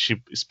him that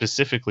she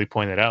specifically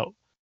pointed out.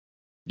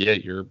 Yeah,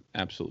 you're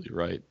absolutely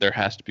right. There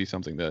has to be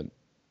something that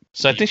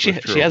So I think she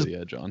has the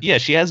edge on. Yeah,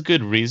 she has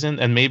good reason,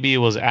 and maybe it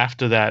was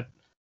after that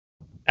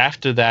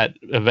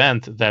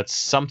event that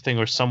something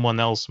or someone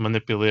else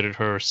manipulated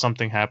her, or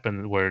something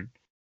happened where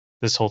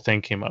this whole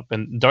thing came up.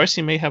 And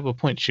Darcy may have a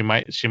point. She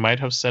might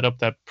have set up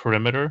that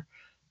perimeter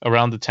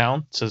around the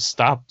town to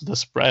stop the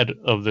spread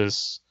of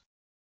this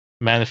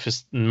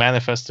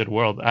manifested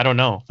world. I don't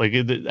know. Like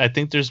I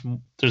think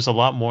there's a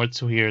lot more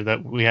to here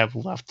that we have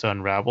left to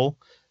unravel.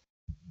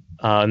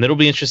 And it'll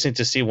be interesting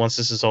to see once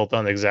this is all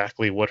done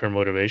exactly what her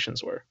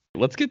motivations were.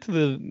 Let's get to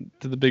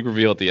the big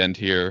reveal at the end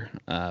here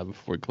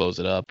before we close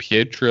it up.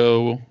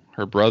 Pietro,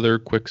 her brother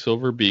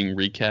Quicksilver, being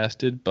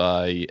recasted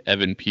by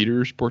Evan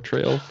Peters'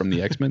 portrayal from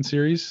the X-Men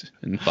series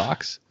in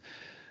Fox.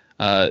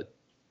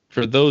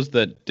 For those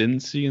that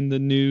didn't see in the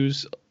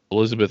news,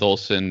 Elizabeth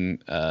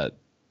Olsen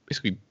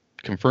basically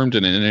confirmed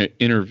in an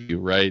interview,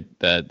 right,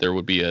 that there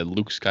would be a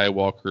Luke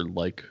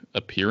Skywalker-like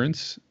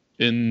appearance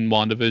in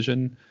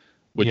WandaVision,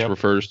 which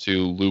refers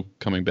to Luke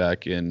coming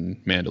back in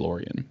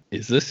Mandalorian.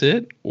 Is this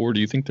it? Or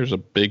do you think there's a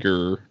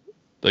bigger,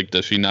 like,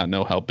 does she not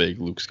know how big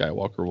Luke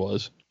Skywalker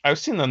was? I've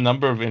seen a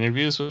number of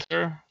interviews with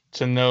her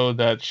to know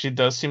that she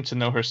does seem to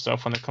know her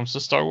stuff when it comes to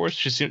Star Wars.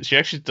 She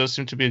actually does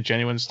seem to be a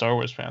genuine Star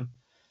Wars fan.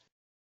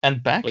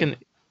 And back during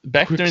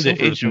the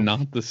age of...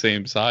 not the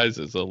same size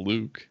as a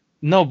Luke.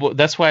 No, but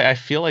that's why I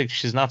feel like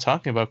she's not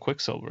talking about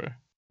Quicksilver.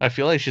 I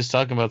feel like she's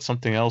talking about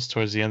something else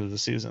towards the end of the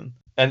season.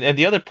 And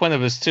the other point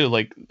of this too,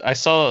 like I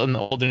saw an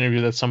old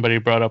interview that somebody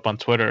brought up on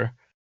Twitter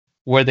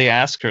where they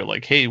ask her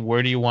like, hey,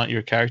 where do you want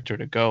your character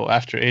to go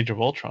after Age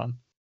of Ultron?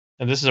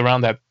 And this is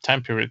around that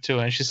time period too.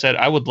 And she said,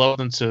 I would love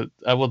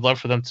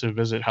for them to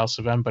visit House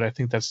of M, but I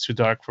think that's too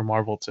dark for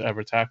Marvel to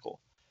ever tackle.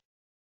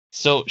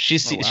 So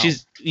she's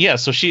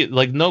so she,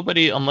 like,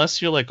 nobody,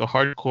 unless you're like a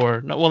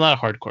hardcore, not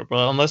hardcore,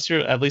 but unless you're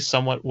at least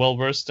somewhat well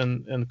versed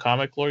in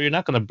comic lore, you're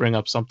not going to bring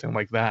up something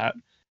like that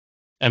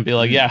and be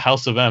like, yeah,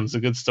 House of M is a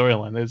good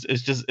storyline.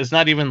 It's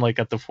not even like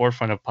at the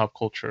forefront of pop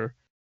culture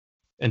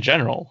in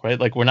general, right?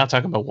 Like we're not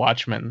talking about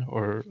Watchmen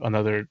or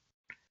another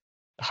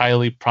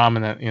highly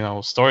prominent,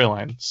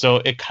 storyline. So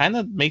it kind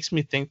of makes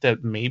me think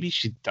that maybe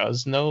she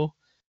does know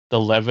the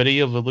levity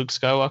of the Luke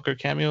Skywalker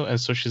cameo, and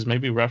so she's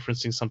maybe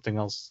referencing something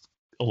else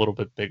a little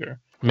bit bigger.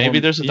 Maybe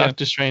there's a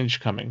Doctor Strange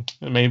coming.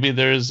 Maybe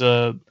there's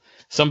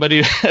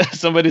somebody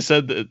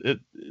said that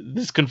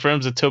this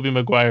confirms that Tobey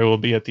Maguire will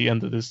be at the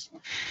end of this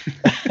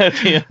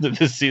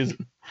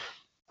season.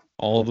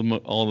 All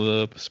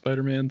the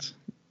Spider-Mans.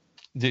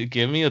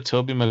 Give me a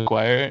Tobey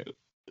Maguire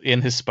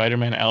in his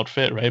Spider-Man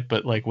outfit, right?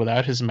 But like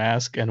without his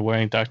mask and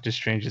wearing Doctor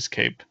Strange's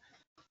cape.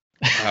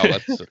 Wow,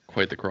 that's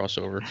quite the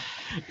crossover.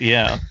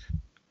 Yeah.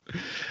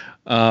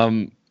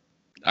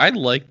 I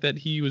like that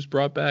he was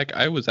brought back.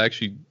 I was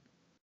actually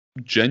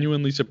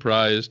genuinely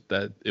surprised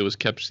that it was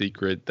kept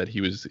secret that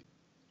he was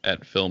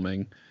at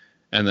filming.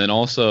 And then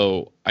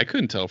also, I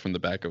couldn't tell from the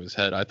back of his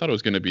head. I thought it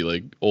was going to be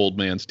like old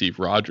man Steve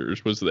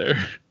Rogers was there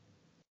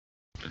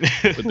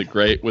with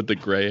the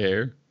gray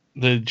hair.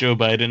 The Joe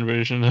Biden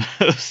version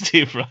of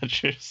Steve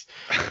Rogers.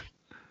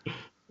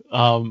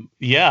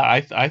 I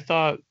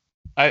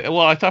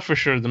thought for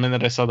sure the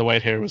minute I saw the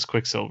white hair was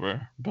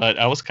Quicksilver, but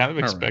I was kind of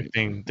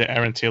expecting the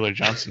Aaron Taylor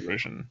Johnson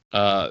version.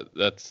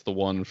 That's the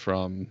one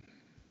from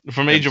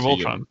Age of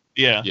Ultron.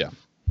 Yeah.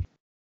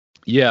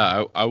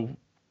 I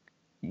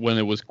when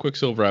it was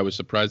Quicksilver, I was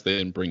surprised they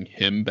didn't bring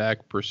him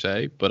back per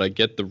se, but I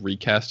get the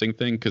recasting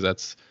thing because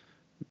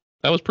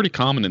that was pretty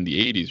common in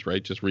the 80s,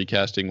 right? Just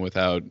recasting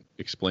without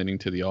explaining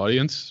to the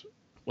audience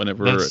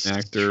whenever an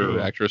actor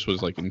or actress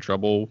was like in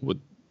trouble with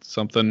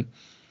something.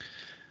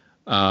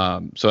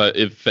 So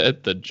it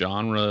fit the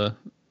genre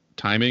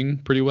timing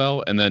pretty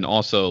well. And then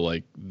also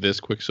like this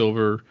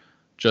Quicksilver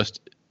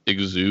just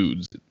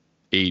exudes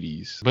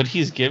 80s. But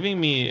he's giving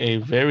me a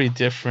very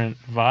different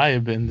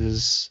vibe in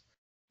this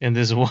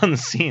one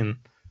scene.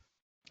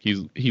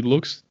 He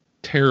looks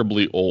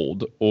terribly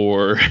old,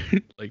 or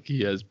like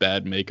he has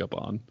bad makeup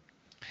on.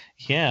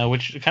 Yeah,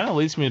 which kind of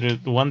leads me to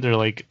wonder,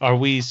 like, are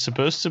we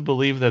supposed to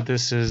believe that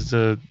this is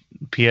the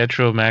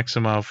Pietro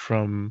Maximoff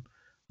from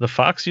the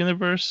Fox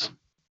universe?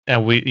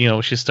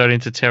 And she's starting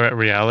to tear at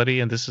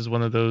reality, and this is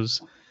one of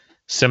those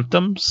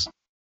symptoms?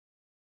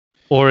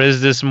 Or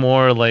is this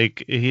more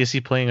like, is he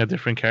playing a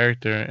different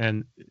character,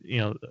 and,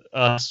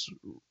 us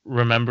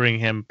remembering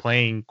him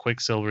playing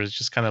Quicksilver is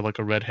just kind of like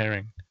a red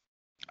herring?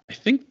 I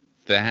think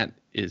that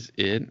is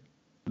it.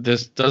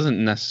 This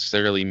doesn't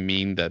necessarily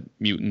mean that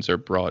mutants are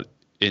brought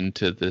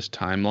into this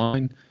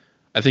timeline.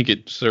 I think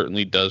it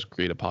certainly does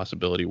create a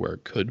possibility where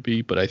it could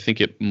be, but I think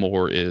it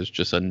more is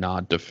just a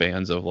nod to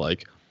fans of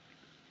like,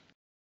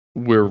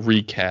 we're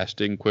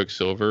recasting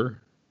Quicksilver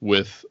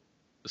with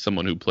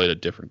someone who played a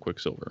different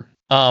Quicksilver.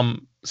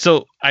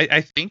 So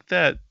I think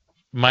that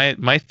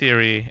my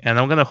theory, and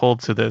I'm going to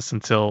hold to this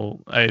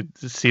until I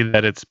see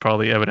that it's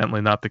probably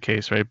evidently not the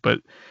case, right? But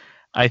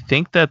I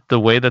think that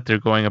the way that they're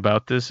going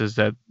about this is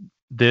that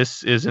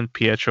this isn't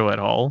Pietro at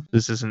all.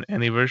 This isn't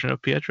any version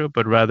of Pietro,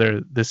 but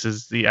rather this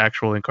is the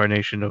actual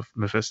incarnation of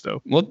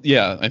Mephisto. Well,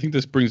 yeah, I think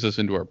this brings us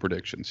into our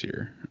predictions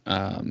here.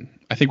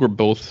 I think we're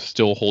both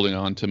still holding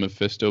on to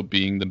Mephisto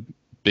being the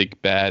big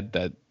bad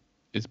that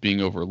is being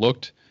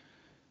overlooked.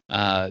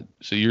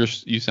 So you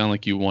sound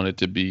like you want it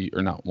to be,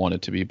 or not want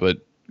it to be,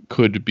 but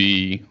could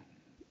be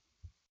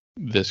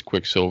this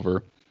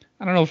Quicksilver.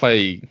 I don't know if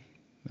I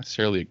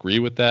necessarily agree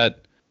with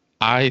that.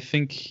 I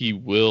think he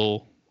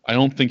will. I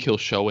don't think he'll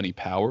show any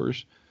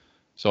powers.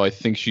 So I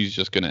think she's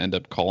just going to end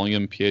up calling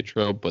him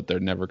Pietro, but they're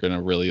never going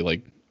to really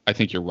like. I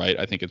think you're right.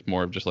 I think it's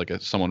more of just like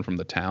someone from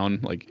the town.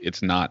 Like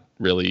it's not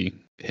really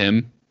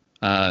him.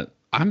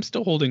 I'm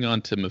still holding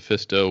on to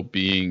Mephisto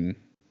being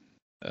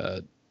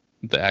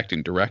the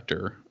acting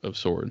director of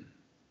Sword.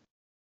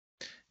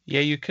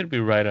 Yeah, you could be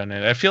right on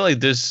it. I feel like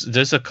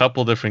there's a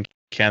couple different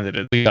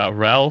candidates. We got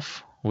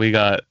Ralph. We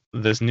got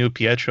this new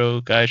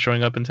Pietro guy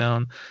showing up in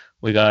town.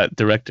 We got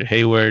director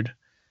Hayward.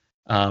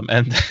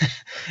 And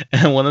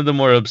and one of the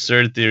more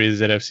absurd theories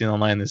that I've seen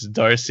online is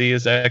Darcy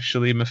is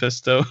actually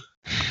Mephisto.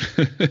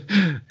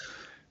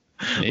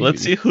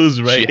 Let's see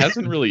who's right. She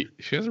hasn't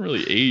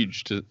really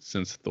aged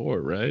since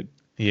Thor, right?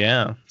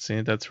 Yeah,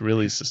 see, that's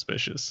really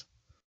suspicious.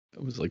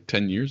 It was like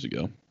 10 years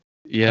ago.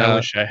 Yeah, I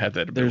wish I had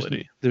that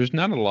ability. There's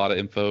not a lot of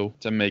info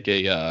to make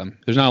a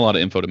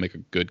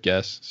good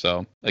guess.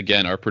 So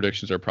again, our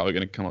predictions are probably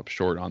going to come up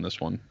short on this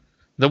one.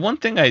 The one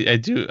thing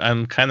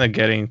I'm kind of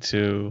getting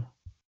to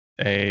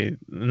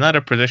not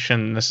a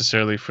prediction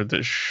necessarily for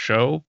the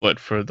show, but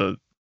for the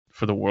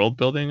world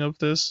building of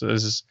this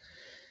is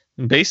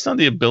based on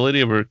the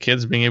ability of our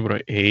kids being able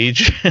to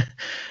age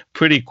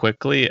pretty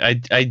quickly.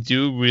 I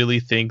do really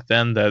think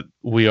then that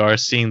we are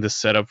seeing the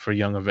setup for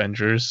Young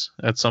Avengers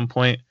at some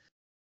point,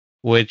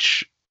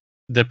 which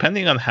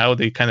depending on how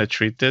they kind of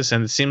treat this,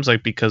 and it seems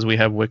like because we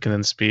have Wiccan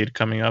and Speed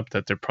coming up,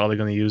 that they're probably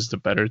going to use the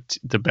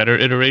better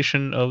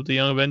iteration of the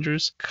Young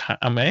Avengers.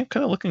 I'm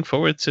kind of looking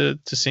forward to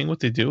seeing what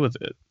they do with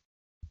it.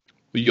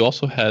 But you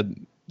also had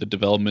the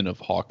development of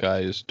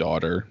Hawkeye's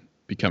daughter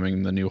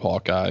becoming the new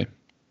Hawkeye.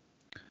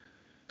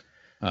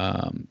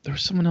 There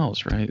was someone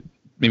else, right?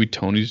 Maybe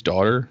Tony's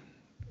daughter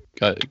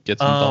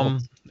gets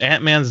involved.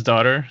 Ant-Man's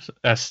daughter,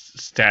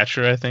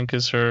 Stature, I think,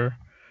 is her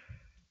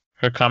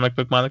comic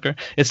book moniker.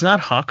 It's not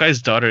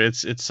Hawkeye's daughter.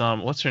 It's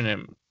what's her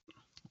name?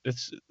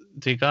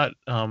 They got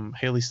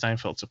Haley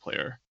Steinfeld to play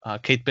her.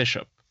 Kate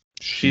Bishop.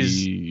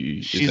 She's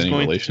in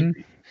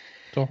relation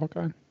to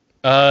Hawkeye.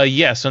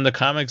 Yeah. So in the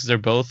comics, they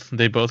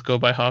both go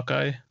by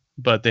Hawkeye,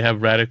 but they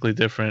have radically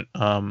different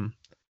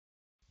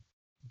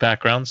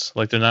backgrounds.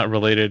 Like they're not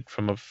related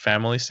from a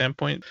family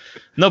standpoint.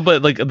 No,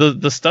 but like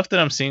the stuff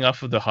that I'm seeing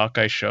off of the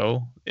Hawkeye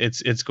show,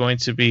 it's going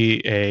to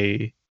be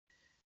a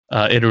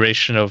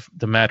iteration of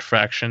the Matt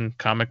Fraction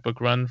comic book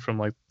run from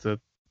like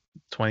the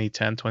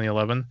 2010,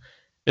 2011.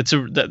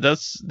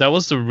 That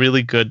was a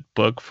really good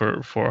book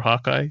for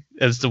Hawkeye.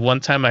 It's the one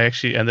time I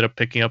actually ended up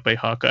picking up a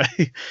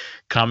Hawkeye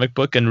comic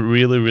book and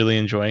really, really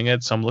enjoying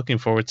it. So I'm looking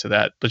forward to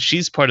that. But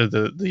she's part of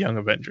the Young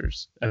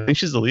Avengers. I think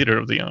she's the leader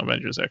of the Young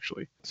Avengers,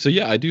 actually. So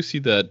yeah, I do see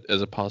that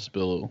as a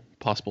possible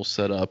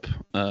setup.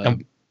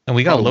 And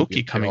we got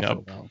Loki coming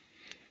up.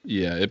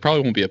 Yeah, it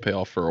probably won't be a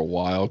payoff for a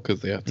while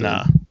because they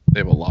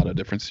have a lot of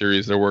different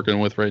series they're working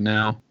with right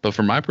now. But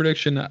for my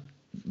prediction,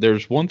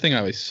 there's one thing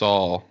I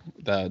saw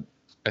that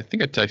I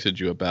think I texted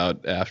you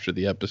about after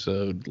the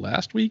episode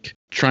last week,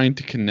 trying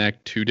to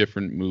connect two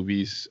different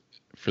movies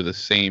for the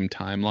same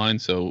timeline.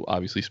 So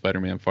obviously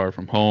Spider-Man Far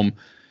From Home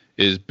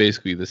is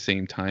basically the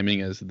same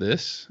timing as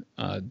this,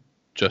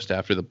 just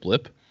after the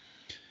blip.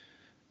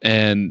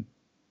 And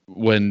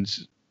when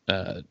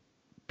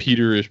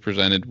Peter is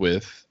presented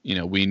with,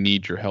 we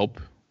need your help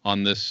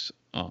on this,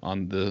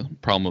 on the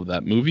problem of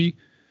that movie,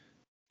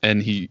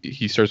 and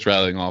he starts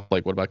rattling off,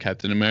 like, what about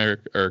Captain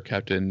America or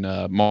Captain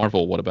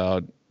Marvel? What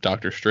about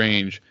Doctor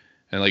Strange?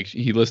 And like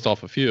he lists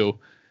off a few,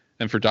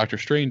 and for Doctor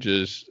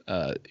Strange's,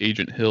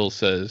 Agent Hill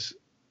says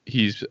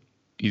he's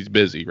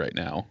busy right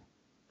now,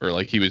 or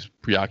like he was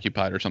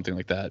preoccupied or something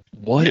like that.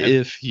 What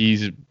if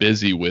he's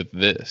busy with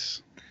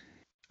this?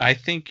 I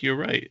think you're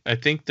right. I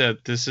think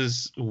that this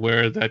is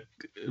where that.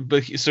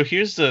 But so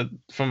here's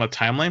from a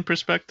timeline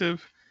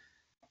perspective.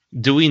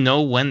 Do we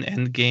know when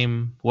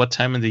Endgame, what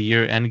time of the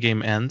year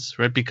Endgame ends,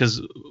 right?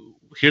 Because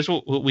here's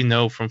what we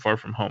know from Far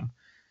From Home.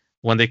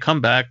 When they come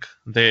back,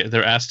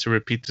 they're asked to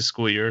repeat the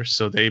school year.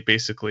 So they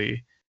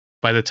basically,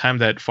 by the time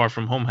that Far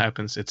From Home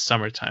happens, it's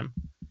summertime.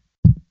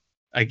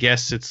 I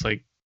guess it's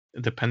like,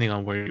 depending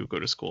on where you go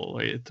to school,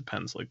 right? It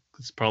depends. Like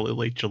it's probably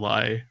late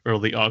July,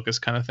 early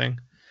August kind of thing.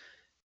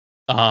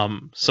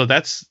 So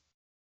that's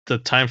the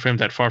time frame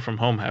that Far From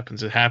Home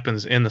happens. It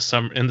happens in the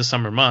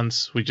summer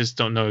months. We just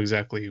don't know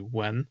exactly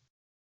when.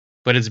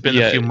 But it's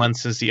been a few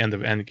months since the end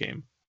of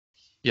Endgame.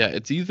 Yeah,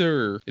 it's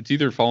either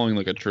following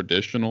like a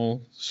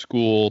traditional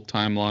school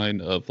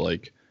timeline of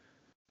like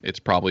it's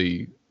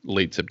probably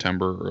late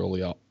September,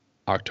 early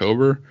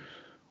October,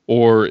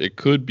 or it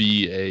could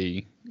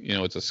be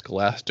it's a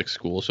scholastic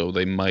school, so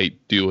they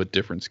might do a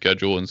different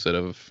schedule instead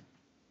of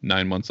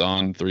 9 months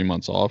on, 3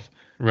 months off.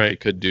 Right. It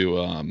could do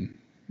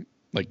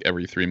like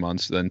every 3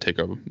 months, then take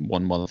a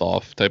 1 month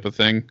off type of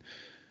thing.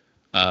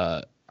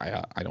 I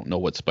don't know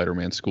what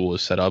Spider-Man school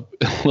is set up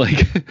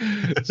like.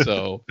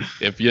 So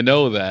if you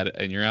know that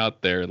and you're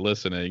out there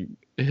listening,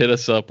 hit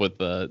us up with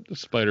the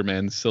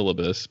Spider-Man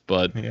syllabus.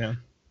 But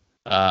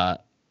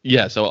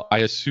yeah, so I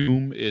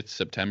assume it's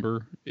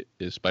September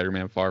is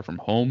Spider-Man Far From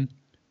Home.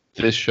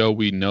 This show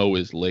we know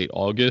is late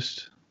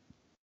August.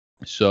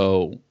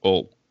 So,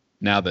 well,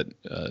 now that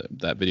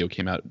that video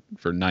came out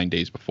for 9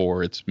 days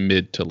before, it's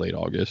mid to late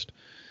August.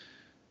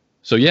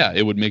 So yeah,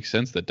 it would make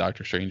sense that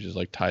Doctor Strange is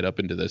like tied up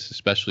into this,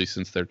 especially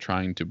since they're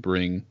trying to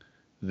bring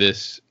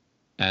this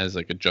as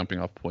like a jumping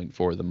off point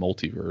for the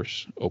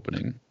multiverse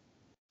opening.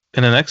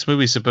 And the next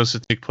movie is supposed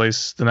to take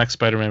place, the next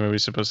Spider-Man movie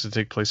is supposed to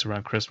take place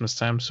around Christmas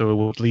time, so it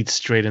will lead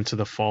straight into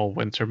the fall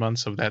winter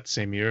months of that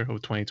same year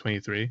of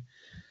 2023.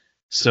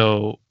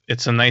 So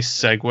it's a nice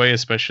segue,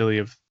 especially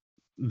if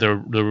the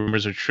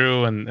rumors are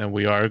true and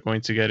we are going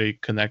to get a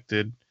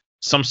connected,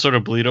 some sort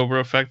of bleed over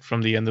effect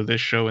from the end of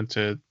this show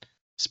into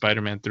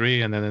Spider-Man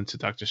 3 and then into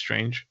Doctor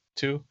Strange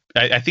 2.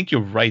 I think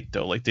you're right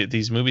though. Like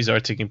these movies are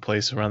taking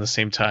place around the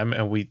same time,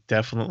 and we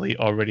definitely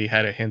already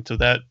had a hint of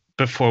that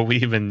before we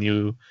even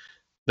knew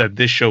that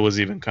this show was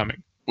even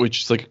coming.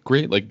 Which is like a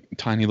great, like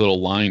tiny little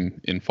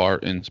line in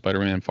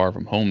Spider-Man Far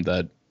From Home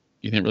that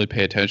you didn't really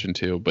pay attention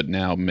to, but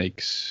now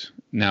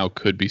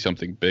could be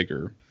something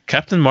bigger.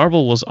 Captain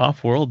Marvel was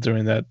off-world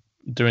during that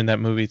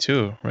movie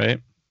too,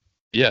 right?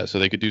 Yeah, so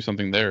they could do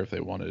something there if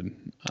they wanted.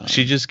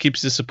 She just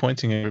keeps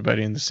disappointing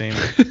everybody in the same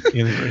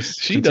universe.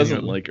 She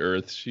doesn't like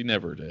Earth. She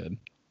never did.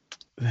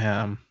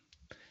 Yeah.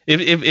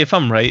 If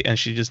I'm right, and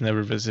she just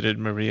never visited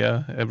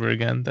Maria ever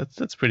again,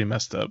 that's pretty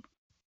messed up.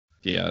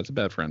 Yeah, it's a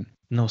bad friend.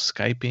 No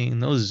Skyping,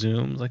 no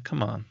Zoom. Like,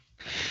 come on.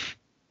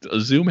 A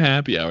Zoom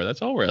happy hour.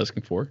 That's all we're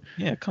asking for.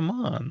 Yeah, come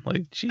on.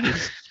 Like,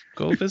 geez,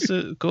 go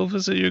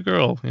visit your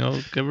girl. You know,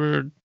 give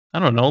her. I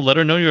don't know. Let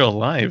her know you're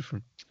alive.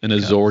 An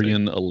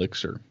Azorian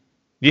elixir.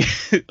 Yeah.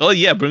 Oh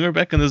yeah, bring her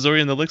back in the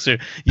Azorian elixir.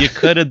 You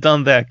could have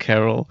done that,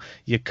 Carol.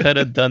 You could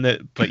have done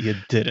it, but you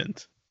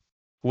didn't.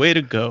 Way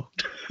to go.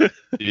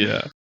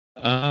 Yeah.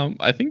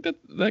 I think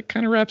that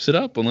kind of wraps it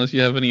up. Unless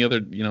you have any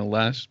other,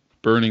 last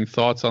burning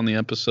thoughts on the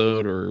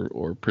episode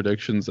or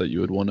predictions that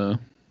you would want to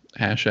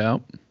hash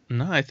out.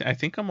 No, I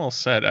think I'm all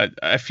set.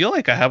 I feel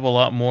like I have a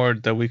lot more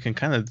that we can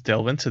kind of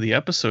delve into the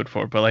episode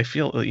for, but I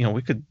feel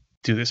we could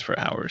do this for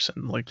hours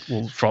and like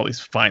we'll probably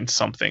find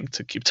something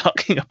to keep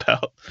talking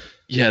about.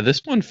 Yeah,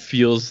 this one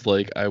feels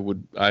like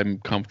I'm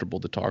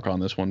comfortable to talk on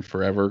this one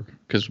forever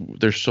because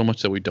there's so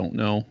much that we don't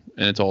know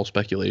and it's all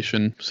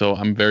speculation. So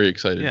I'm very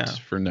excited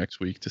for next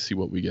week to see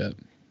what we get.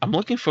 I'm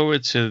looking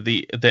forward to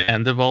the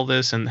end of all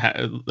this and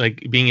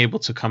like being able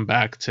to come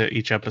back to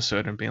each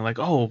episode and being like,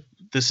 oh,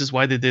 this is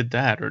why they did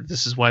that, or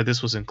this is why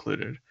this was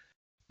included.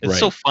 It's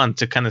so fun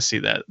to kind of see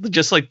that.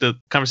 Just like the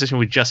conversation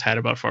we just had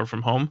about Far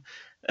From Home,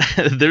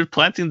 they're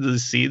planting the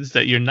seeds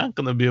that you're not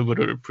going to be able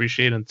to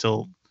appreciate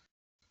until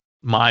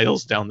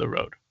miles down the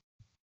road.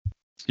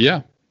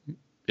 Yeah,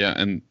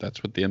 and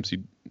that's what the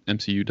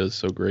MCU does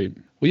so great.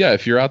 Well, yeah,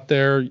 if you're out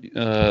there,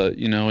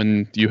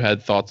 and you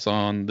had thoughts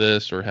on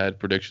this or had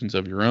predictions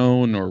of your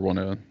own or want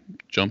to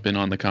jump in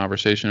on the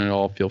conversation at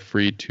all, feel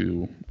free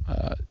to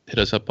hit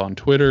us up on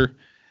Twitter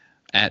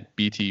at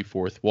BT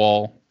Fourth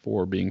Wall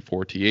for being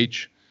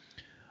 4TH.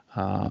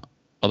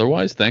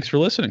 Otherwise, thanks for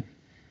listening.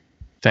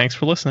 Thanks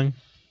for listening.